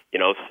writing.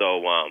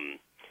 So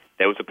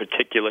that was a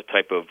particular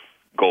type of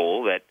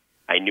goal that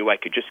I knew I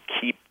could just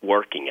keep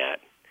working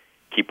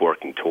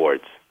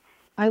towards.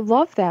 I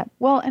love that.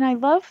 Well, and I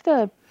love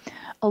a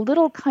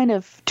little kind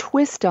of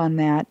twist on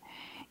that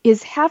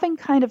is having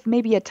kind of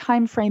maybe a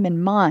time frame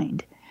in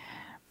mind.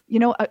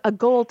 A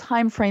goal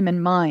time frame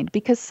in mind,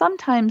 because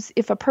sometimes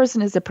if a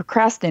person is a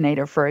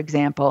procrastinator, for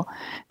example,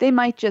 they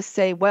might just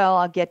say, well,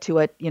 I'll get to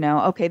it,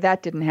 okay,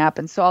 that didn't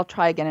happen, so I'll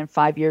try again in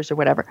 5 years or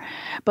whatever.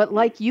 But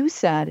like you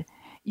said,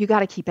 you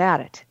got to keep at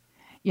it.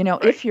 Right.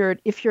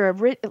 If you're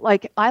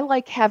I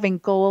like having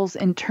goals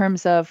in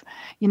terms of,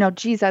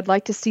 geez, I'd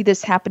like to see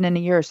this happen in a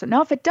year or so.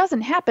 Now, if it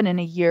doesn't happen in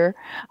a year,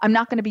 I'm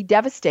not going to be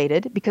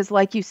devastated because,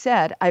 like you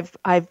said,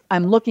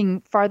 I'm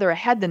looking farther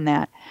ahead than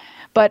that.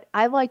 But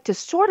I like to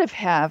sort of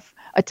have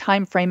a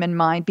time frame in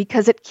mind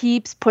because it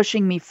keeps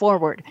pushing me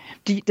forward.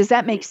 Does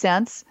that make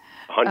sense?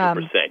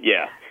 100%,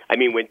 yeah. I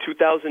mean, when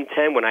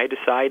 2010, when I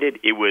decided,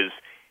 it was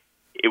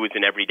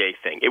an everyday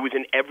thing. It was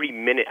in every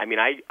minute. I mean,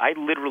 I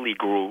literally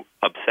grew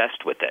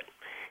obsessed with it.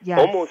 Yes.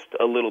 Almost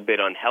a little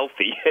bit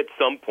unhealthy at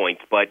some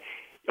points, but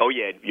Oh,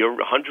 yeah, you're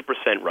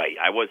 100% right.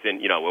 I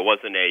wasn't, it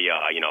wasn't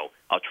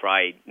I'll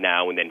try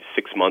now and then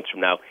 6 months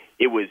from now.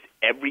 It was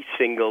every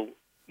single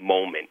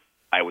moment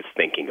I was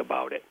thinking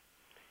about it.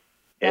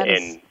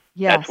 Yes.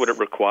 That's what it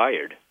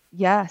required.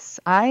 Yes,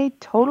 I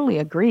totally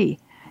agree.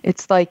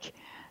 It's like,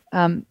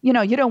 you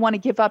don't want to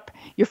give up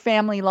your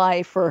family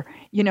life or,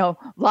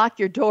 lock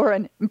your door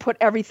and put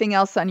everything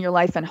else on your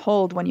life on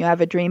hold when you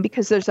have a dream,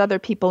 because there's other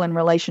people in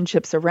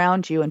relationships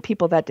around you and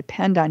people that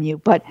depend on you.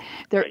 But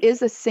there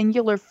is a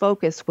singular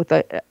focus with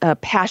a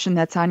passion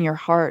that's on your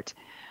heart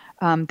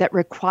that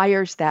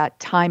requires that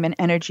time and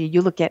energy.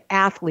 You look at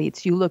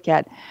athletes, you look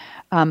at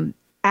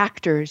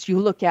actors, you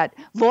look at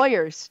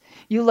lawyers,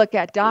 you look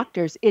at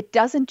doctors. It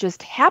doesn't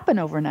just happen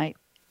overnight.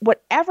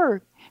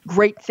 Whatever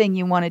great thing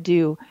you want to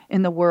do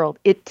in the world,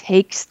 it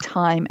takes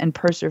time and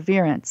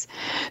perseverance.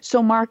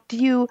 So, Mark,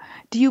 do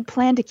you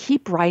plan to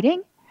keep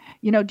writing?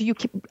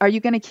 Are you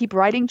going to keep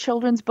writing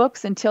children's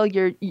books until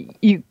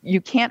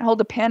you can't hold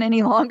a pen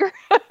any longer?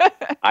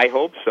 I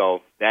hope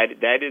so.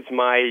 That is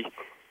my,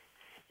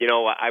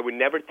 I would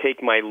never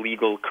take my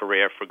legal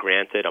career for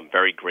granted. I'm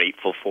very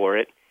grateful for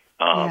it.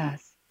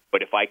 Yes.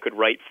 But if I could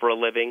write for a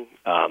living,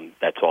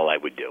 that's all I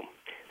would do.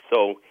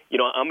 So,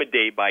 I'm a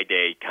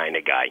day-by-day kind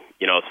of guy.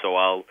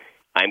 So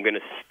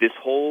this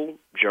whole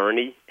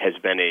journey has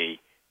been a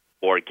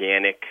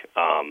organic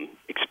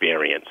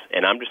experience,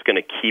 and I'm just going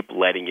to keep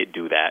letting it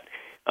do that.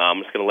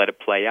 I'm just going to let it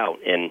play out,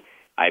 and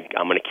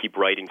I'm going to keep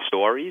writing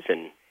stories.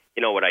 And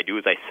what I do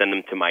is I send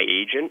them to my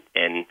agent,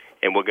 and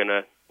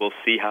we'll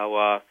see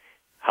how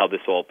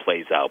this all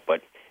plays out.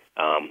 But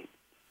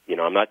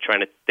I'm not trying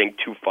to think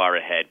too far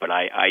ahead, but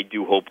I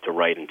do hope to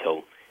write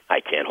until I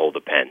can't hold a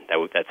pen.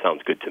 That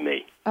sounds good to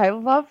me. I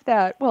love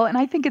that. Well, and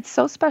I think it's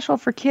so special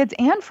for kids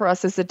and for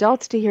us as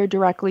adults to hear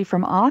directly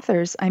from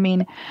authors. I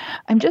mean,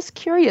 I'm just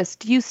curious,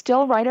 do you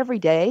still write every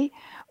day,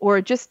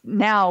 or just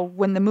now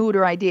when the mood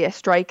or idea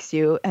strikes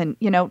you? And,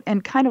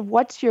 and kind of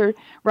what's your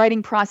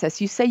writing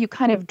process? You say you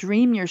kind of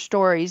dream your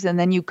stories and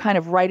then you kind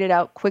of write it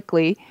out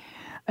quickly.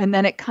 And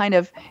then it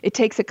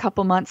takes a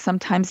couple months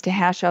sometimes to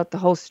hash out the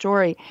whole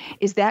story.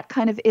 Is that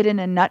kind of it in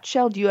a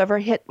nutshell? Do you ever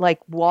hit like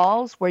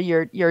walls where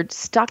you're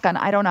stuck on,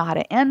 I don't know how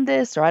to end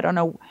this, or I don't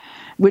know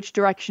which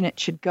direction it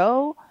should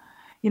go?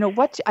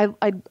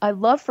 I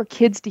love for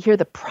kids to hear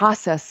the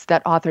process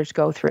that authors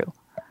go through.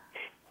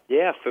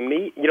 Yeah, for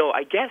me,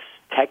 I guess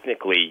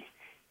technically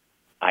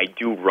I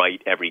do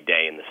write every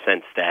day in the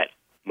sense that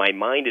my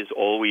mind is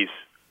always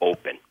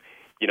open.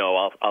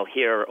 I'll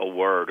hear a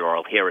word or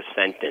I'll hear a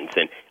sentence,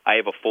 and I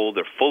have a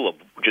folder full of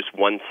just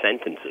one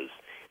sentences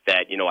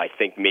that, I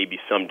think maybe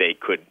someday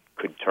could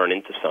turn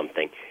into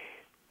something.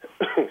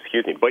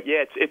 Excuse me. But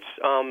yeah, it's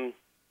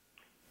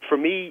for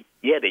me,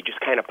 yeah, they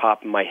just kind of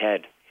pop in my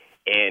head,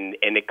 and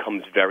it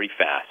comes very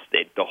fast.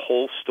 The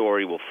whole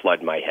story will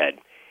flood my head.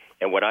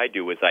 And what I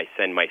do is I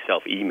send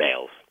myself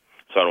emails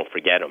so I don't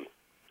forget them.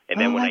 And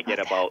then when I get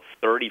about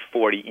 30,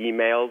 40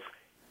 emails,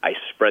 I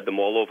spread them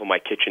all over my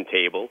kitchen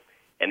table.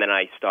 And then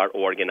I start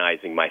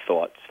organizing my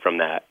thoughts from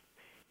that,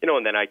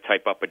 and then I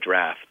type up a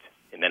draft.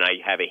 And then I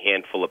have a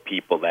handful of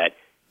people that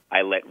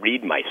I let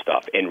read my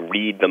stuff and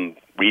read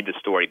the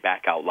story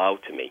back out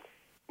loud to me,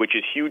 which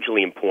is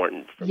hugely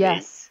important for me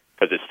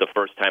because it's the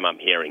first time I'm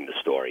hearing the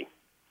story.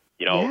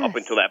 Up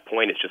until that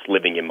point, it's just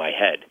living in my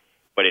head.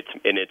 But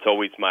it's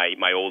always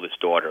my oldest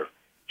daughter.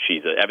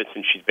 Ever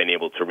since she's been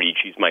able to read,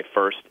 she's my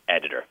first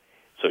editor.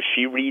 So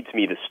she reads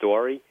me the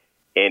story.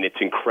 And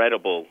it's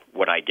incredible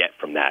what I get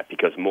from that,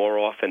 because more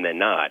often than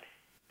not,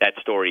 that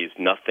story is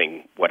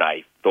nothing what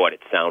I thought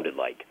it sounded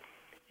like.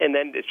 And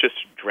then it's just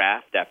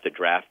draft after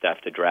draft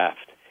after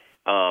draft.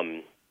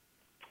 That's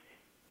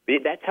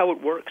how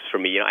it works for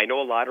me. I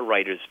know a lot of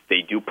writers,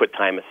 they do put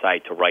time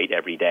aside to write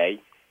every day.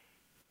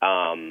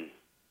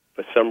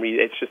 For some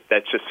reason,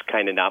 that's just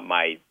kind of not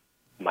my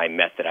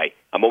method.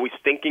 I'm always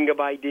thinking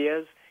of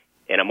ideas,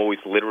 and I'm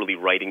always literally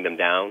writing them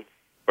down.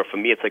 But for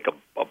me, it's like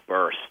a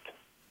burst.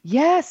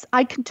 Yes,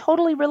 I can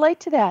totally relate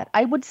to that.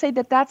 I would say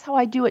that that's how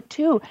I do it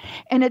too.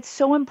 And it's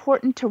so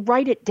important to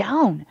write it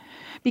down,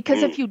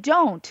 because if you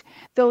don't,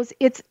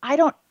 it's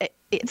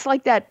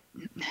like that,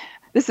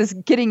 this is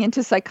getting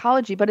into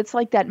psychology, but it's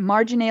like that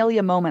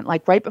marginalia moment,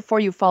 like right before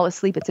you fall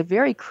asleep. It's a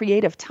very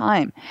creative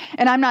time.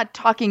 And I'm not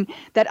talking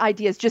that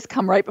ideas just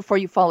come right before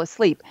you fall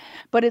asleep,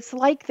 but it's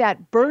like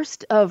that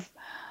burst of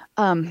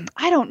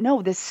I don't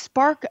know, this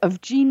spark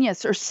of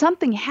genius or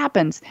something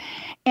happens.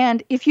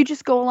 And if you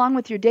just go along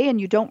with your day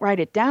and you don't write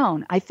it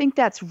down, I think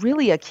that's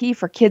really a key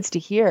for kids to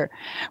hear,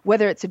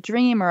 whether it's a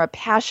dream or a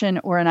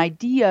passion or an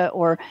idea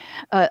or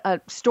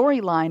a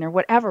storyline or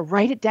whatever,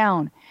 write it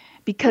down,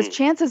 because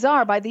chances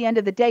are by the end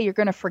of the day, you're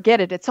going to forget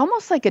it. It's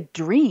almost like a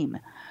dream.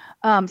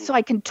 So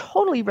I can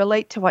totally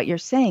relate to what you're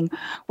saying.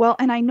 Well,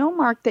 and I know,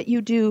 Mark, that you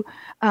do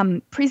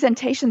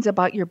presentations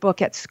about your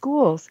book at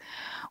schools.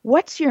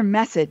 What's your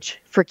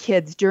message for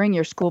kids during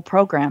your school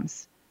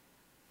programs?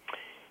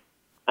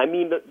 I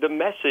mean, the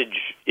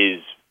message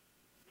is,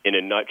 in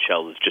a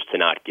nutshell, is just to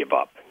not give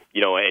up.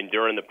 And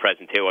during the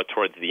presentation, or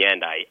towards the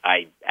end,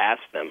 I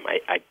asked them,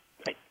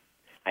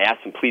 I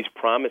ask them, please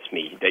promise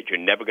me that you're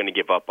never going to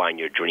give up on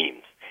your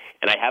dreams.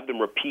 And I have them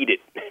repeat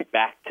it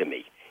back to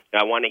me.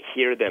 And I want to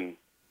hear them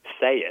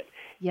say it.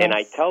 Yes. And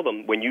I tell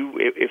them,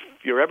 if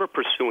you're ever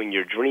pursuing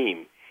your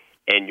dream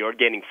and you're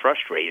getting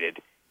frustrated,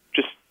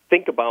 just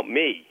think about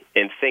me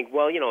and think,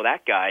 well,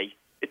 that guy,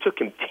 it took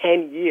him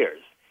 10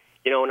 years.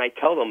 And I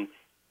tell them,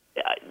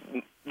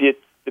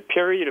 the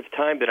period of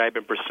time that I've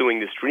been pursuing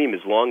this dream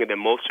is longer than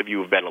most of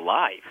you have been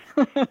alive.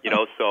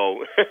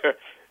 So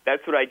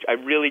that's what I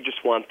really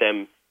just want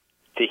them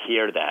to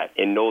hear that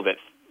and know that,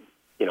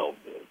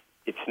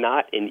 it's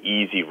not an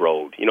easy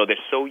road. They're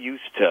so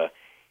used to,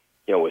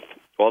 with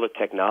all the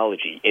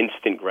technology,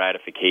 instant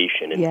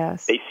gratification. And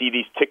yes. They see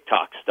these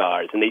TikTok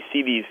stars and they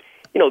see these,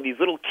 these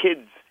little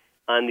kids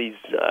on these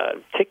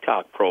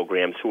TikTok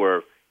programs who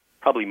are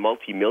probably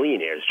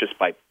multimillionaires just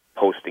by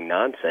posting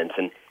nonsense.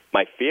 And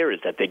my fear is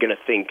that they're going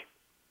to think,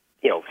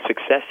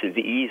 success is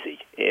easy,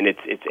 and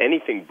it's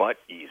anything but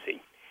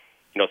easy.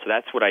 So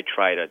that's what I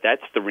try to.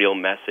 That's the real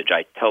message.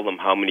 I tell them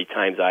how many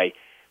times I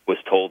was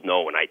told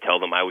no, and I tell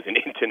them I was an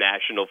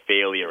international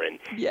failure, and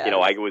yes.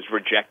 I was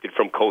rejected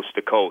from coast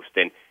to coast,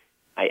 and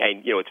I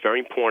it's very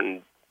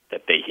important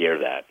that they hear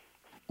that.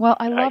 Well,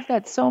 I love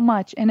that so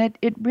much, and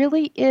it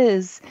really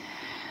is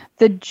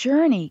the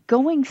journey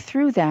going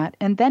through that,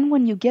 and then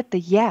when you get the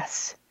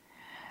yes,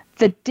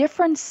 the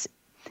difference.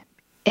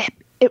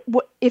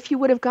 If you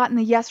would have gotten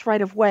the yes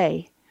right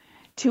away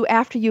to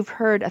after you've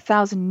heard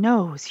 1,000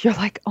 no's, you're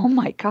like, oh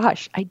my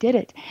gosh, I did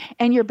it.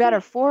 And you're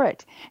better for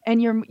it.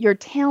 And your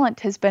talent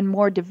has been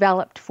more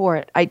developed for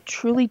it. I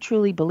truly,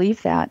 truly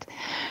believe that.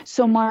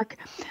 So Mark,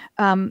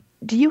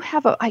 do you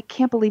have I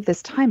can't believe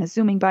this time is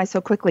zooming by so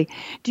quickly.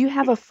 Do you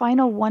have a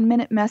final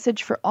 1-minute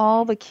message for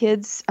all the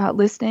kids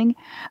listening?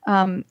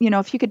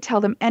 If you could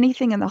tell them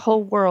anything in the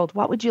whole world,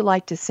 what would you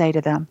like to say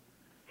to them?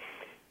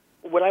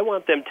 What I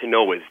want them to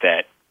know is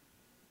that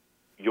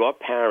your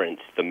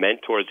parents, the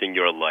mentors in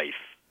your life,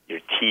 your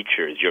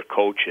teachers, your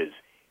coaches,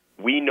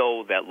 we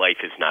know that life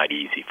is not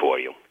easy for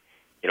you.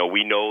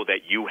 We know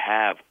that you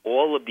have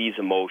all of these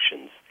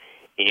emotions,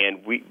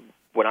 and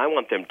what I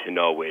want them to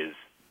know is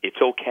it's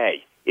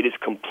okay. It is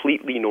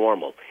completely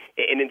normal.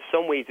 And in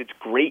some ways, it's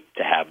great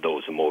to have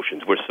those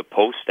emotions. We're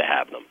supposed to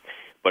have them.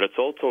 But it's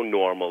also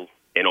normal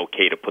and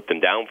okay to put them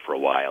down for a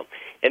while.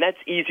 And that's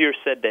easier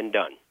said than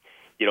done.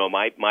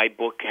 My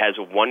book has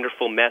a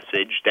wonderful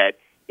message that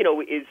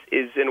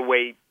is in a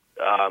way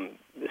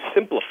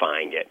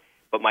simplifying it.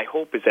 But my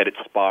hope is that it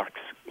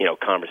sparks,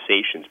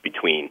 conversations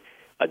between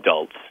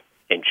adults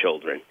and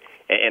children.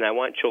 And I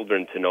want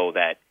children to know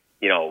that,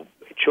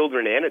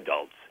 children and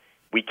adults,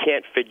 we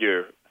can't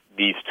figure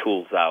these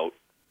tools out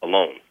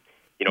alone.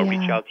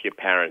 Reach out to your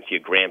parents, your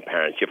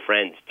grandparents, your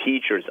friends,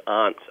 teachers,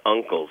 aunts,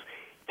 uncles.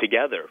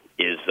 Together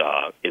is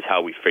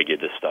how we figure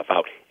this stuff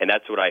out. And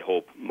that's what I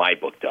hope my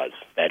book does,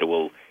 that it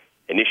will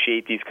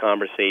initiate these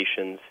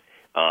conversations.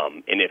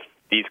 And if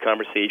these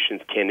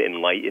conversations can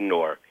enlighten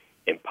or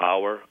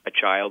empower a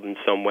child in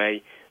some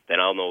way, then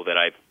I'll know that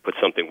I've put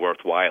something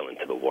worthwhile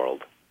into the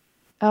world.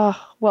 Oh,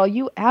 well,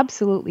 you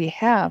absolutely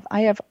have.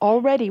 I have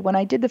already, when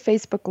I did the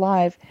Facebook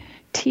Live,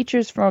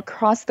 teachers from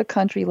across the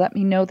country let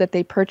me know that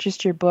they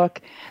purchased your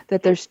book,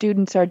 that their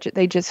students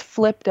they just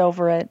flipped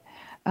over it.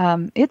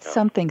 It's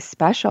something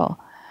special.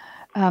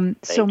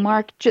 So,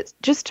 Mark,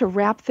 just to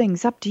wrap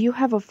things up, do you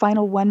have a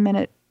final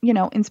 1-minute,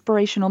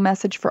 inspirational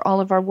message for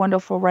all of our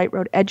wonderful Right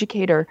Road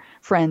educator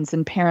friends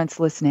and parents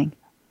listening?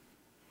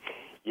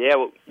 Yeah,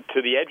 well,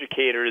 to the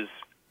educators,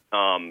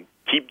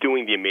 keep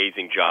doing the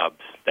amazing jobs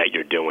that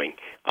you're doing.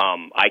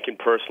 I can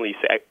personally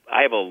say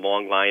I have a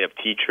long line of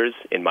teachers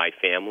in my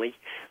family,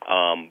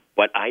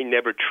 but I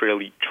never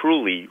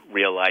truly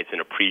realized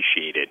and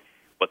appreciated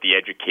what the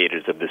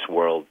educators of this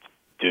world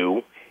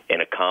do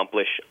and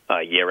accomplish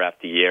year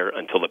after year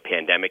until the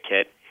pandemic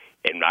hit.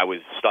 And I was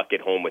stuck at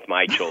home with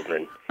my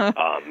children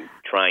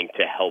trying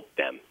to help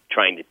them,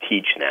 trying to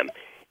teach them.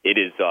 It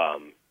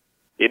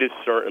is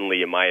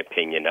certainly, in my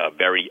opinion, a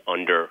very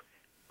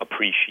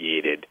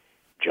underappreciated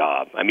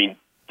job. I mean,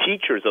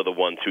 teachers are the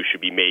ones who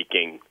should be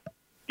making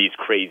these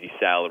crazy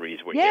salaries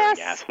we're hearing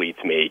athletes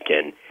make.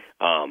 And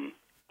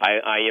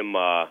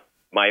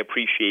my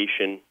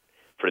appreciation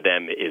for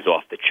them is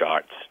off the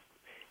charts.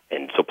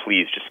 And so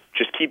please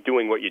just keep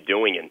doing what you're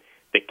doing and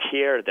the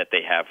care that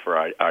they have for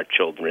our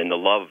children and the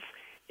love.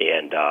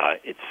 And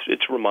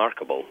it's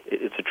remarkable.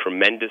 It's a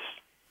tremendous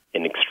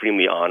and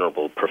extremely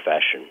honorable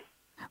profession.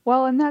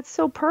 Well, and that's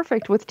so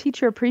perfect with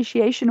Teacher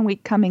Appreciation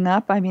Week coming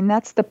up. I mean,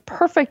 that's the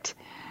perfect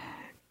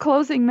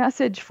closing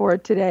message for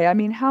it today. I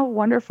mean, how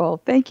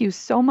wonderful. Thank you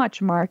so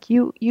much, Mark.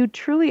 You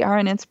truly are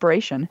an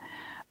inspiration.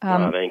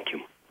 Thank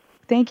you.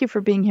 Thank you for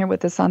being here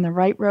with us on the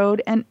Right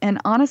Road and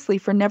honestly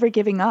for never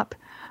giving up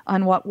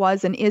on what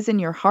was and is in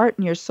your heart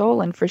and your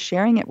soul and for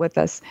sharing it with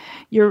us.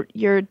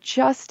 You're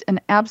just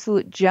an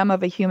absolute gem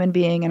of a human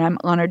being, and I'm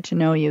honored to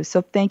know you.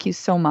 So thank you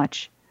so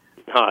much.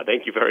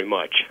 Thank you very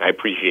much. I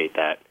appreciate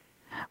that.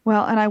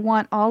 Well, and I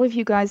want all of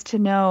you guys to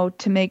know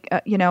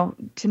to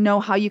know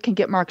how you can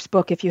get Mark's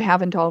book if you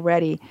haven't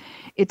already.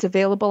 It's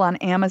available on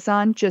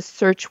Amazon. Just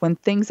search "When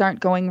Things Aren't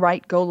Going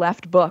Right, Go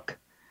Left" book,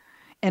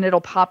 and it'll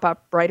pop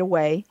up right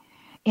away.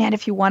 And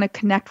if you want to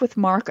connect with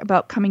Mark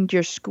about coming to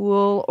your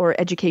school or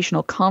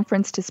educational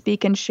conference to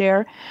speak and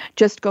share,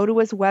 just go to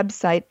his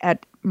website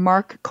at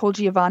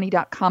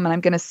markcolgiovanni.com, and I'm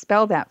going to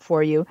spell that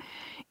for you.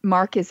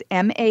 Mark is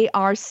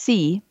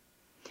M-A-R-C,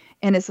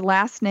 and his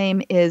last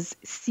name is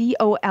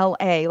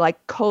C-O-L-A,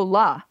 like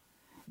Cola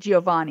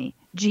Giovanni,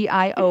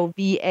 Giovanni.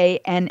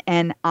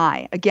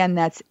 Again,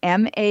 that's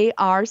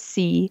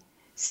M-A-R-C-C-O-L-A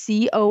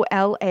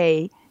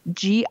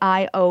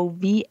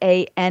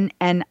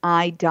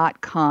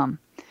Giovanni.com.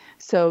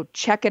 So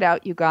check it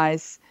out, you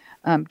guys.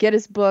 Get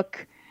his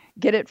book,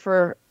 get it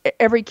for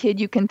every kid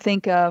you can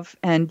think of,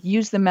 and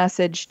use the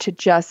message to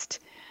just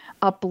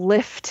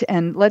uplift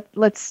and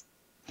let's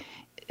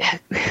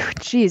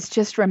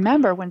just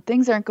remember when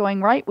things aren't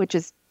going right, which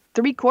is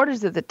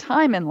 3/4 of the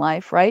time in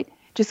life, right?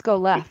 Just go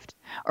left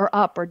or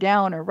up or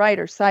down or right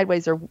or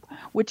sideways or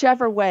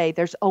whichever way.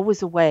 There's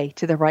always a way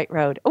to the right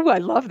road. Oh, I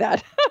love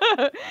that.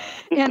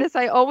 And as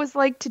I always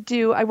like to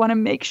do, I want to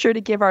make sure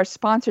to give our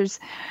sponsors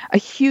a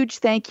huge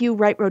thank you.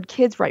 Right Road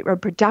Kids, Right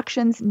Road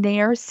Productions,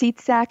 Nair,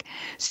 SeatSack,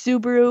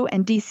 Subaru,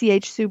 and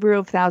DCH Subaru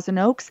of Thousand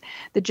Oaks,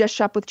 the Just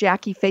Shop with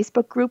Jackie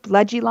Facebook group,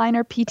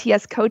 Legiliner,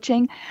 PTS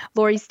Coaching,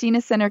 Lori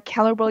Stina Center,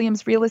 Keller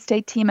Williams Real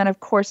Estate Team, and of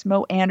course,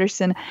 Mo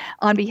Anderson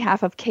on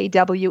behalf of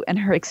KW and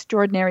her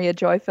Extraordinary A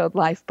Joy-Filled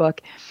Life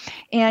book.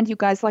 And you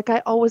guys, like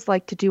I always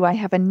like to do, I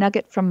have a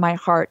nugget from my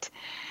heart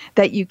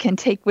that you can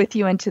take with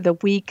you into the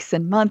weeks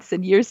and months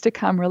and years to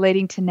come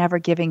relating to never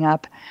giving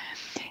up.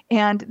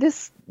 And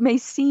this may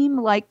seem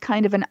like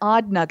kind of an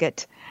odd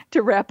nugget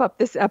to wrap up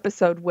this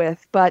episode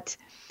with, but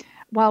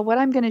while what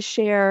I'm going to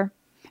share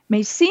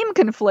may seem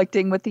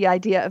conflicting with the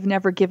idea of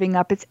never giving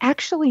up, it's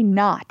actually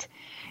not.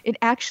 It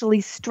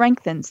actually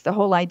strengthens the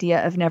whole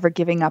idea of never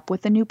giving up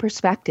with a new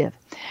perspective.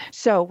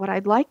 So what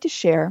I'd like to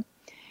share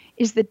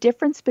is the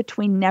difference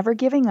between never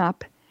giving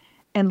up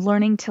and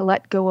learning to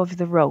let go of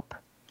the rope.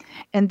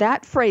 And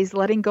that phrase,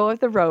 letting go of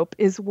the rope,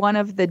 is one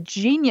of the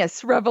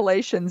genius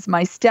revelations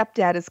my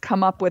stepdad has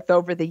come up with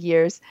over the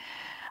years.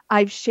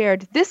 I've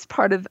shared this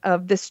part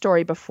of this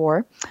story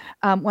before.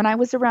 When I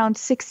was around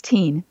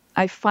 16,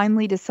 I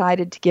finally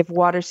decided to give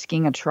water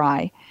skiing a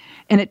try.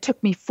 And it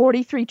took me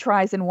 43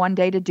 tries in one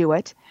day to do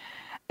it.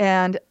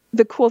 And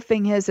the cool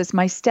thing is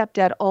my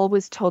stepdad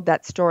always told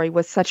that story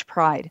with such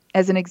pride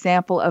as an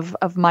example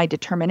of my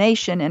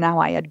determination and how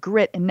I had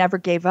grit and never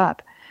gave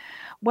up.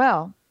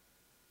 Well,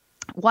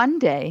 one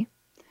day,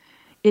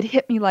 it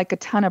hit me like a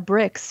ton of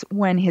bricks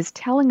when his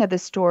telling of the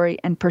story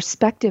and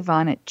perspective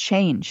on it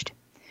changed.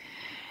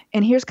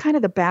 And here's kind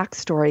of the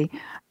backstory.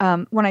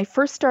 When I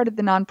first started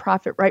the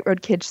nonprofit Right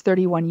Road Kids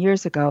 31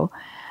 years ago,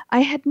 I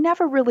had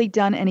never really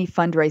done any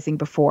fundraising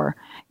before,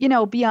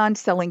 beyond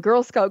selling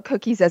Girl Scout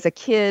cookies as a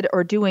kid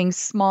or doing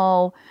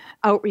small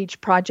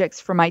outreach projects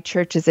for my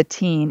church as a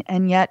teen.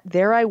 And yet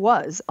there I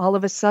was, all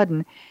of a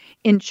sudden,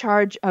 in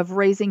charge of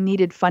raising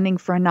needed funding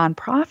for a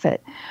nonprofit.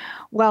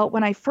 Well,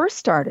 when I first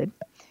started,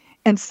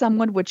 and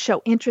someone would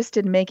show interest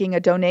in making a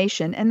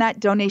donation, and that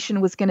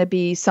donation was going to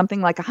be something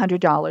like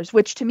 $100,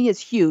 which to me is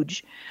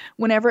huge.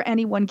 Whenever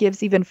anyone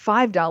gives even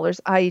 $5,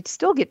 I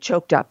still get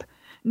choked up,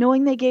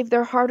 knowing they gave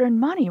their hard-earned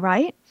money,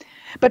 right?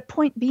 But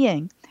point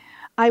being,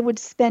 I would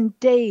spend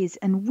days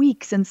and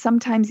weeks and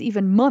sometimes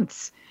even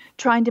months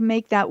trying to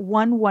make that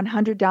one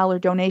 $100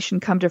 donation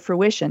come to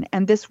fruition.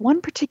 And this one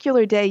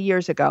particular day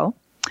years ago,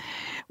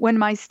 when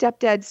my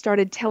stepdad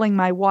started telling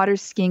my water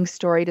skiing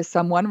story to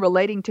someone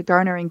relating to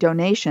garnering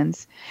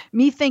donations,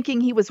 me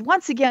thinking he was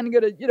once again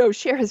going to,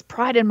 share his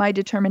pride in my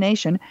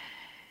determination,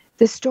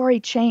 the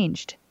story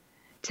changed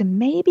to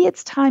maybe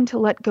it's time to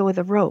let go of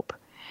the rope.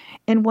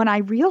 And when I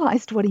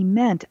realized what he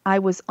meant, I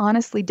was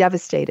honestly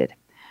devastated.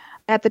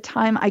 At the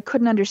time, I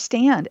couldn't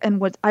understand,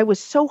 and I was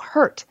so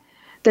hurt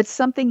that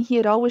something he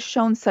had always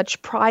shown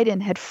such pride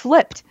in had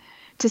flipped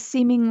to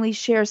seemingly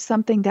share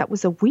something that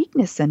was a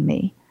weakness in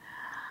me.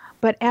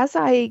 But as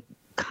I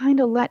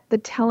kind of let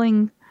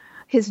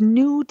his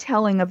new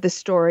telling of the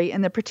story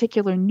and the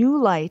particular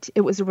new light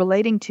it was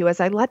relating to,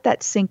 as I let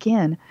that sink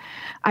in,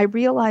 I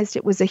realized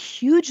it was a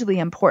hugely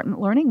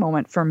important learning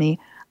moment for me.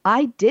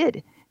 I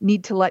did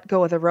need to let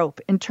go of the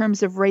rope in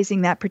terms of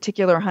raising that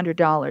particular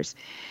 $100.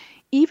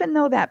 Even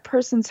though that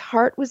person's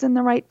heart was in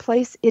the right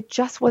place, it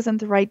just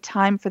wasn't the right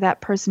time for that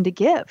person to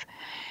give.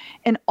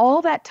 And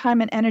all that time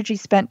and energy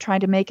spent trying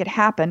to make it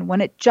happen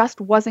when it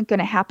just wasn't going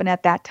to happen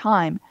at that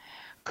time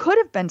could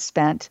have been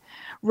spent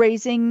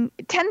raising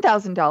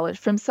 $10,000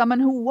 from someone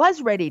who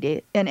was ready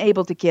to and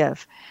able to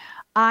give.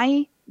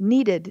 I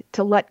needed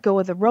to let go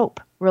of the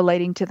rope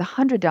relating to the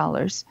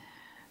 $100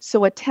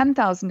 so a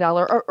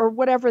 $10,000 or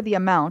whatever the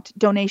amount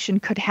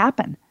donation could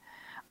happen.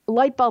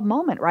 Light bulb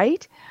moment,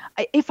 right?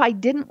 If I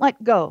didn't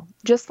let go,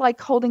 just like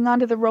holding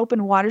onto the rope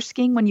and water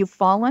skiing when you've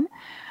fallen,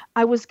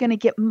 I was going to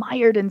get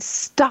mired and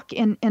stuck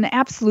in an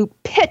absolute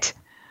pit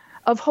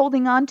of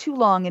holding on too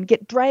long and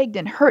get dragged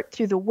and hurt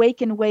through the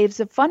wake and waves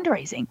of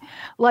fundraising.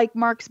 Like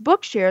Mark's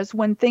book shares,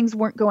 when things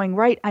weren't going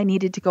right, I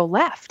needed to go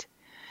left.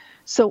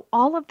 So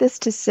all of this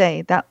to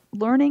say that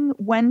learning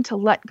when to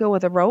let go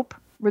of the rope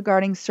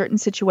regarding certain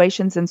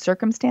situations and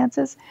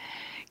circumstances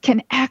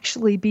can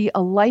actually be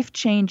a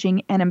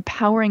life-changing and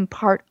empowering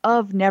part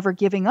of never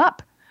giving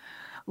up.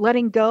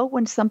 Letting go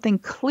when something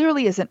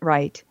clearly isn't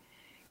right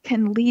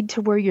can lead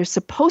to where you're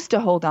supposed to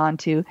hold on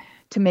to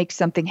make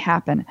something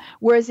happen.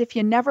 Whereas if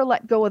you never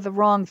let go of the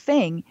wrong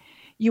thing,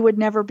 you would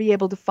never be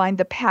able to find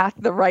the path,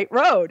 the right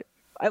road.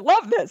 I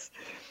love this.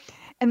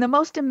 And the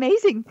most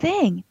amazing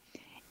thing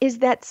is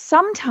that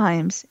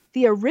sometimes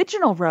the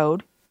original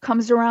road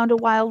comes around a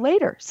while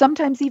later,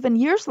 sometimes even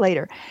years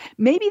later.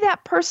 Maybe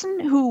that person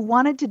who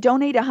wanted to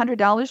donate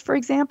 $100, for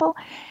example,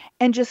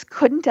 and just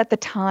couldn't at the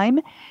time,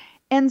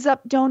 ends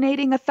up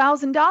donating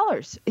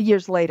 $1,000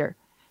 years later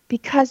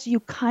because you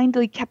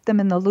kindly kept them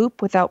in the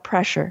loop without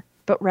pressure,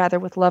 but rather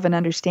with love and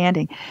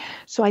understanding.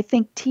 So I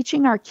think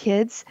teaching our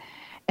kids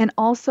and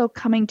also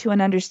coming to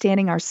an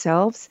understanding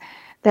ourselves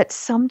that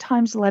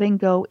sometimes letting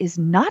go is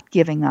not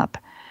giving up,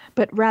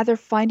 but rather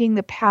finding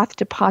the path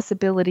to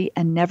possibility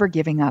and never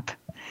giving up.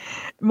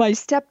 My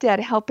stepdad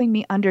helping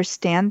me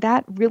understand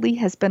that really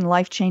has been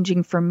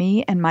life-changing for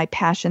me and my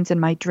passions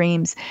and my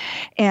dreams.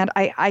 And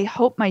I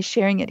hope my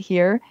sharing it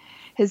here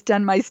has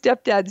done my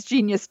stepdad's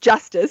genius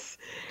justice,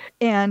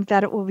 and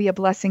that it will be a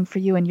blessing for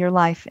you in your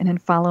life and in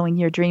following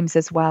your dreams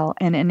as well,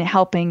 and in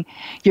helping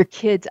your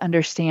kids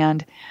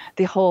understand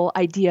the whole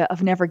idea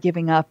of never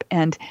giving up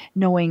and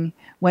knowing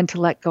when to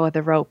let go of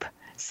the rope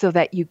so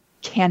that you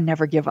can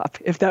never give up,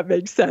 if that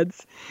makes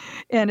sense.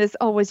 And as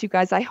always, you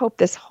guys, I hope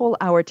this whole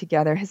hour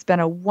together has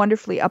been a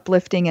wonderfully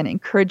uplifting and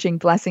encouraging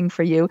blessing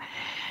for you,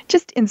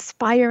 just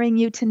inspiring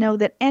you to know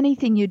that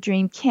anything you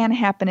dream can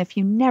happen if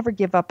you never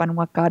give up on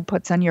what God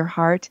puts on your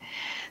heart.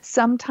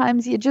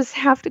 Sometimes you just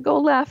have to go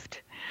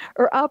left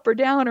or up or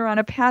down or on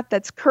a path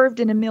that's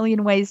curved in a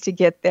million ways to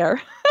get there.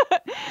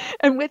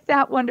 And with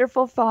that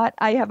wonderful thought,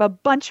 I have a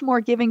bunch more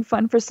Giving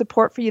Fun for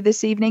support for you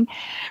this evening.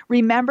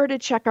 Remember to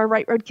check our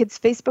Right Road Kids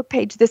Facebook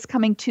page this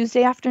coming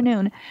Tuesday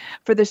afternoon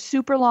for the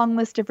super long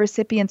list of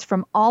recipients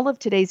from all of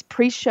today's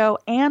pre-show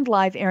and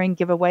live airing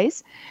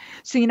giveaways,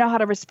 so you know how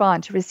to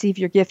respond to receive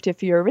your gift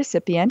if you're a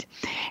recipient.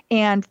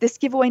 And this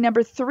giveaway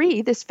number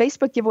 3, this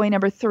Facebook giveaway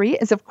number 3,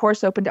 is of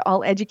course open to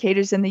all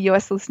educators in the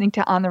U.S. listening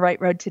to On the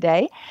Right Road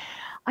today.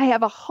 I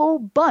have a whole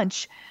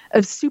bunch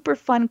of super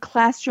fun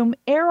classroom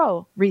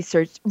arrow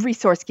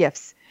resource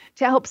gifts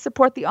to help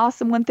support the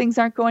awesome when things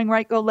aren't going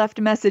right, go left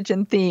message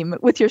and theme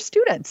with your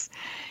students.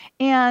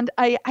 And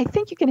I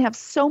think you can have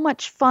so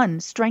much fun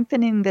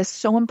strengthening this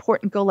so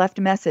important go left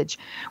message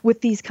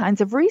with these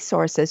kinds of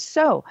resources.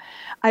 So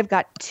I've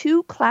got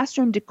 2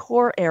 classroom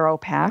decor arrow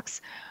packs,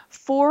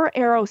 4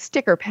 arrow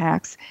sticker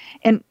packs,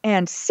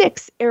 and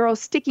 6 arrow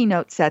sticky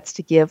note sets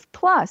to give.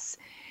 Plus,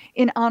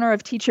 in honor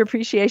of Teacher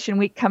Appreciation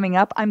Week coming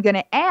up, I'm going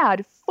to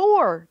add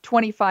 4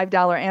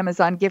 $25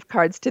 Amazon gift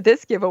cards to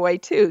this giveaway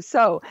too.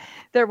 So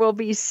there will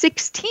be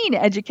 16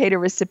 educator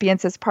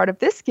recipients as part of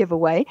this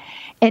giveaway,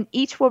 and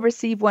each will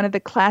receive one of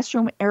the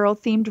classroom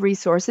arrow-themed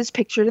resources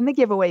pictured in the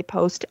giveaway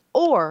post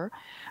or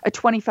a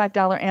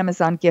 $25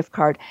 Amazon gift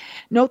card.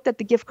 Note that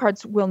the gift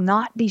cards will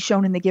not be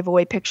shown in the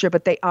giveaway picture,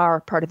 but they are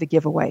part of the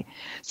giveaway.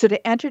 So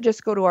to enter,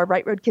 just go to our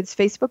Right Road Kids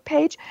Facebook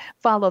page,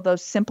 follow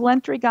those simple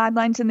entry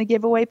guidelines in the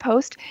giveaway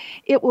post.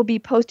 It will be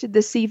posted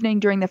this evening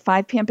during the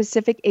 5 p.m.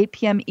 Pacific, 8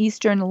 p.m.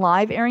 Eastern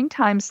live airing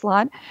time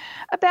slot,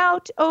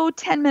 about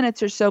 10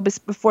 minutes or so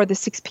before the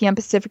 6 p.m.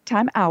 Pacific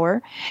time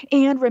hour.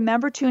 And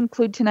remember to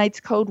include tonight's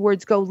code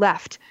words "go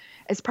left"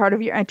 as part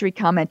of your entry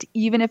comment,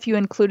 even if you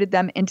included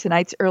them in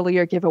tonight's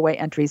earlier giveaway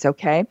entries,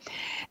 okay?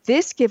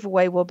 This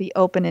giveaway will be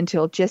open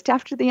until just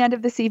after the end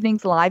of this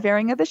evening's live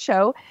airing of the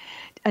show,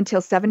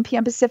 until 7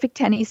 p.m. Pacific,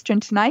 10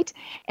 Eastern tonight,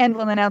 and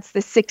we'll announce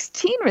the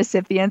 16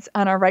 recipients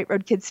on our Right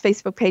Road Kids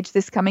Facebook page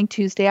this coming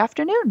Tuesday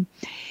afternoon.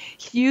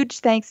 Huge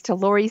thanks to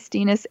Lori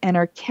Steenis and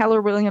our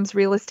Keller Williams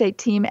real estate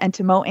team, and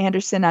to Mo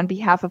Anderson on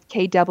behalf of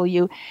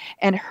KW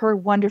and her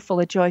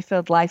wonderful A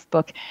Joy-Filled Life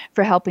book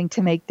for helping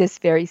to make this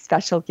very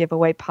special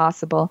giveaway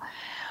possible.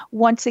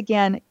 Once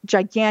again,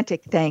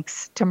 gigantic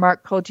thanks to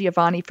Mark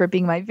Colgiovanni for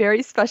being my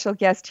very special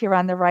guest here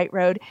on The Right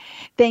Road.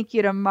 Thank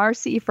you to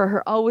Marcy for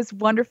her always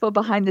wonderful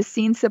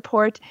behind-the-scenes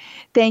support.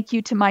 Thank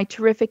you to my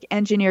terrific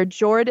engineer,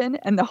 Jordan,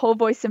 and the whole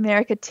Voice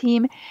America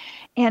team.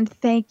 And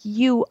thank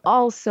you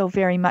all so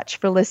very much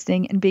for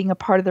listening and being a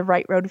part of the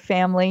Right Road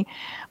family.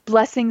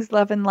 Blessings,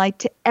 love, and light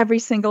to every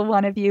single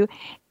one of you.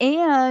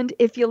 And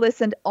if you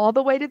listened all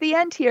the way to the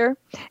end here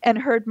and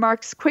heard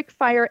Mark's quick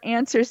fire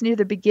answers near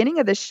the beginning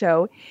of the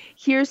show,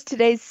 here's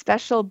today's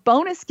special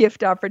bonus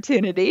gift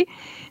opportunity.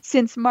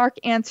 Since Mark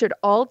answered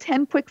all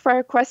 10 quick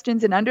fire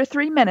questions in under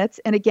 3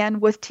 minutes, and again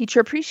with Teacher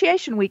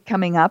Appreciation Week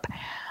coming up,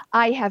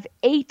 I have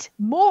 8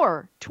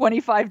 more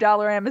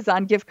 $25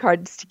 Amazon gift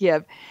cards to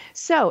give.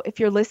 So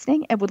if you're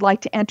listening and would like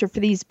to enter for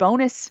these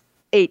bonus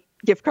 8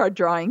 gift card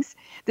drawings,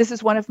 this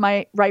is one of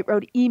my Right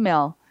Road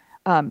email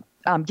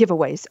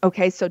giveaways.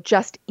 Okay, so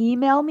just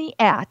email me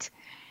at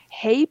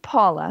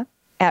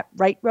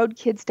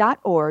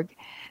heypaula@rightroadkids.org.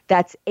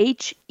 That's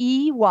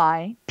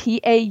HEYPAULA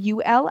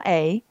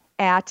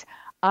at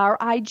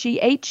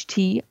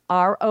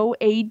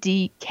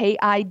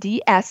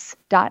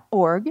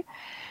RIGHTROADKIDS.org.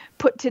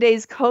 Put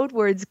today's code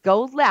words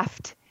 "Go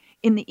Left"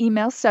 in the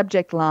email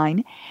subject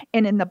line,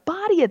 and in the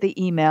body of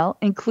the email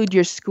include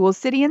your school,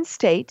 city, and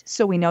state,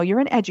 so we know you're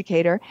an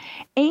educator,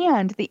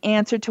 and the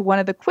answer to one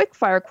of the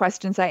quickfire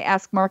questions I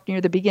asked Mark near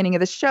the beginning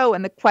of the show.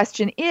 And the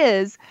question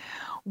is,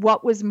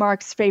 what was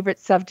Mark's favorite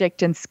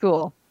subject in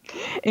school?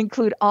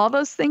 Include all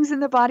those things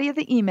in the body of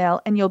the email,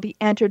 and you'll be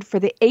entered for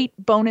the 8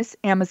 bonus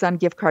Amazon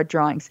gift card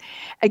drawings.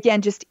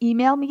 Again, just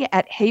email me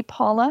at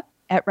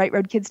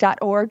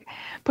heypaula@rightroadkids.org.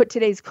 Put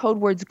today's code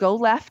words "Go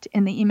Left"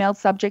 in the email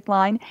subject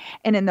line,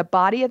 and in the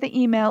body of the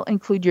email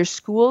include your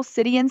school,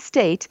 city, and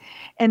state,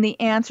 and the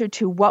answer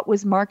to what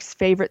was Mark's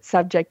favorite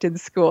subject in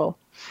school.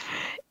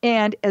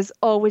 And as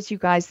always, you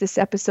guys, this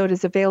episode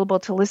is available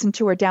to listen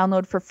to or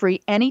download for free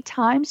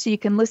anytime, so you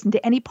can listen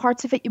to any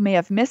parts of it you may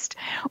have missed,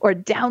 or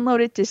download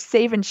it to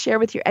save and share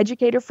with your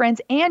educator friends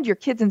and your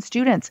kids and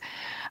students.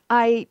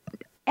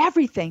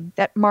 Everything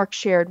that Mark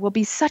shared will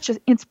be such an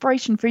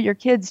inspiration for your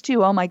kids,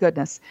 too. Oh, my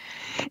goodness.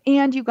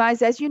 And you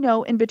guys, as you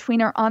know, in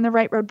between our On the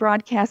Right Road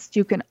broadcasts,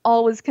 you can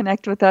always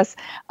connect with us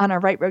on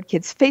our Right Road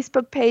Kids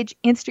Facebook page,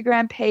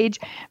 Instagram page,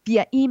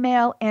 via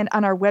email, and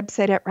on our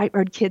website at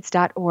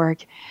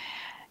rightroadkids.org.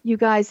 You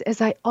guys,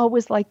 as I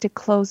always like to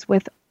close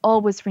with,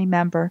 always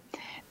remember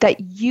that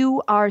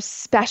you are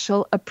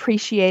special,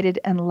 appreciated,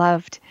 and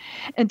loved.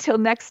 Until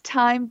next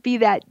time, be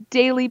that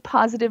daily,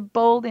 positive,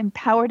 bold,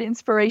 empowered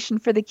inspiration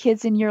for the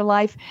kids in your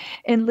life,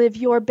 and live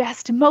your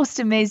best, most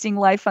amazing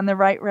life on the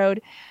right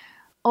road.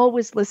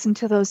 Always listen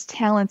to those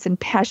talents and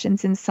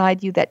passions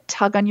inside you that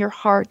tug on your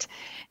heart,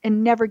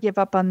 and never give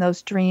up on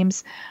those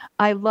dreams.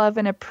 I love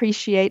and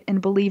appreciate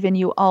and believe in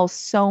you all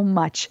so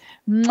much.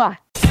 Mwah!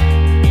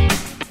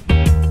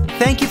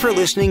 Thank you for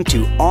listening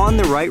to On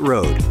the Right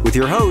Road with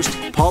your host,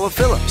 Paula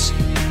Phillips.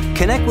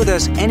 Connect with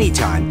us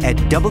anytime at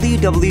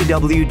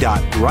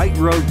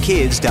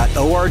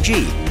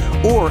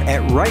www.rightroadkids.org or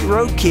at Right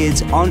Road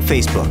Kids on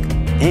Facebook.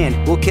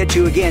 And we'll catch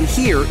you again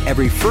here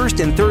every first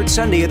and third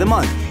Sunday of the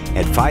month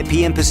at 5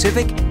 p.m.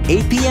 Pacific,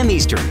 8 p.m.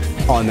 Eastern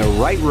on the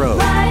Right Road.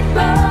 Right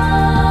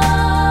road.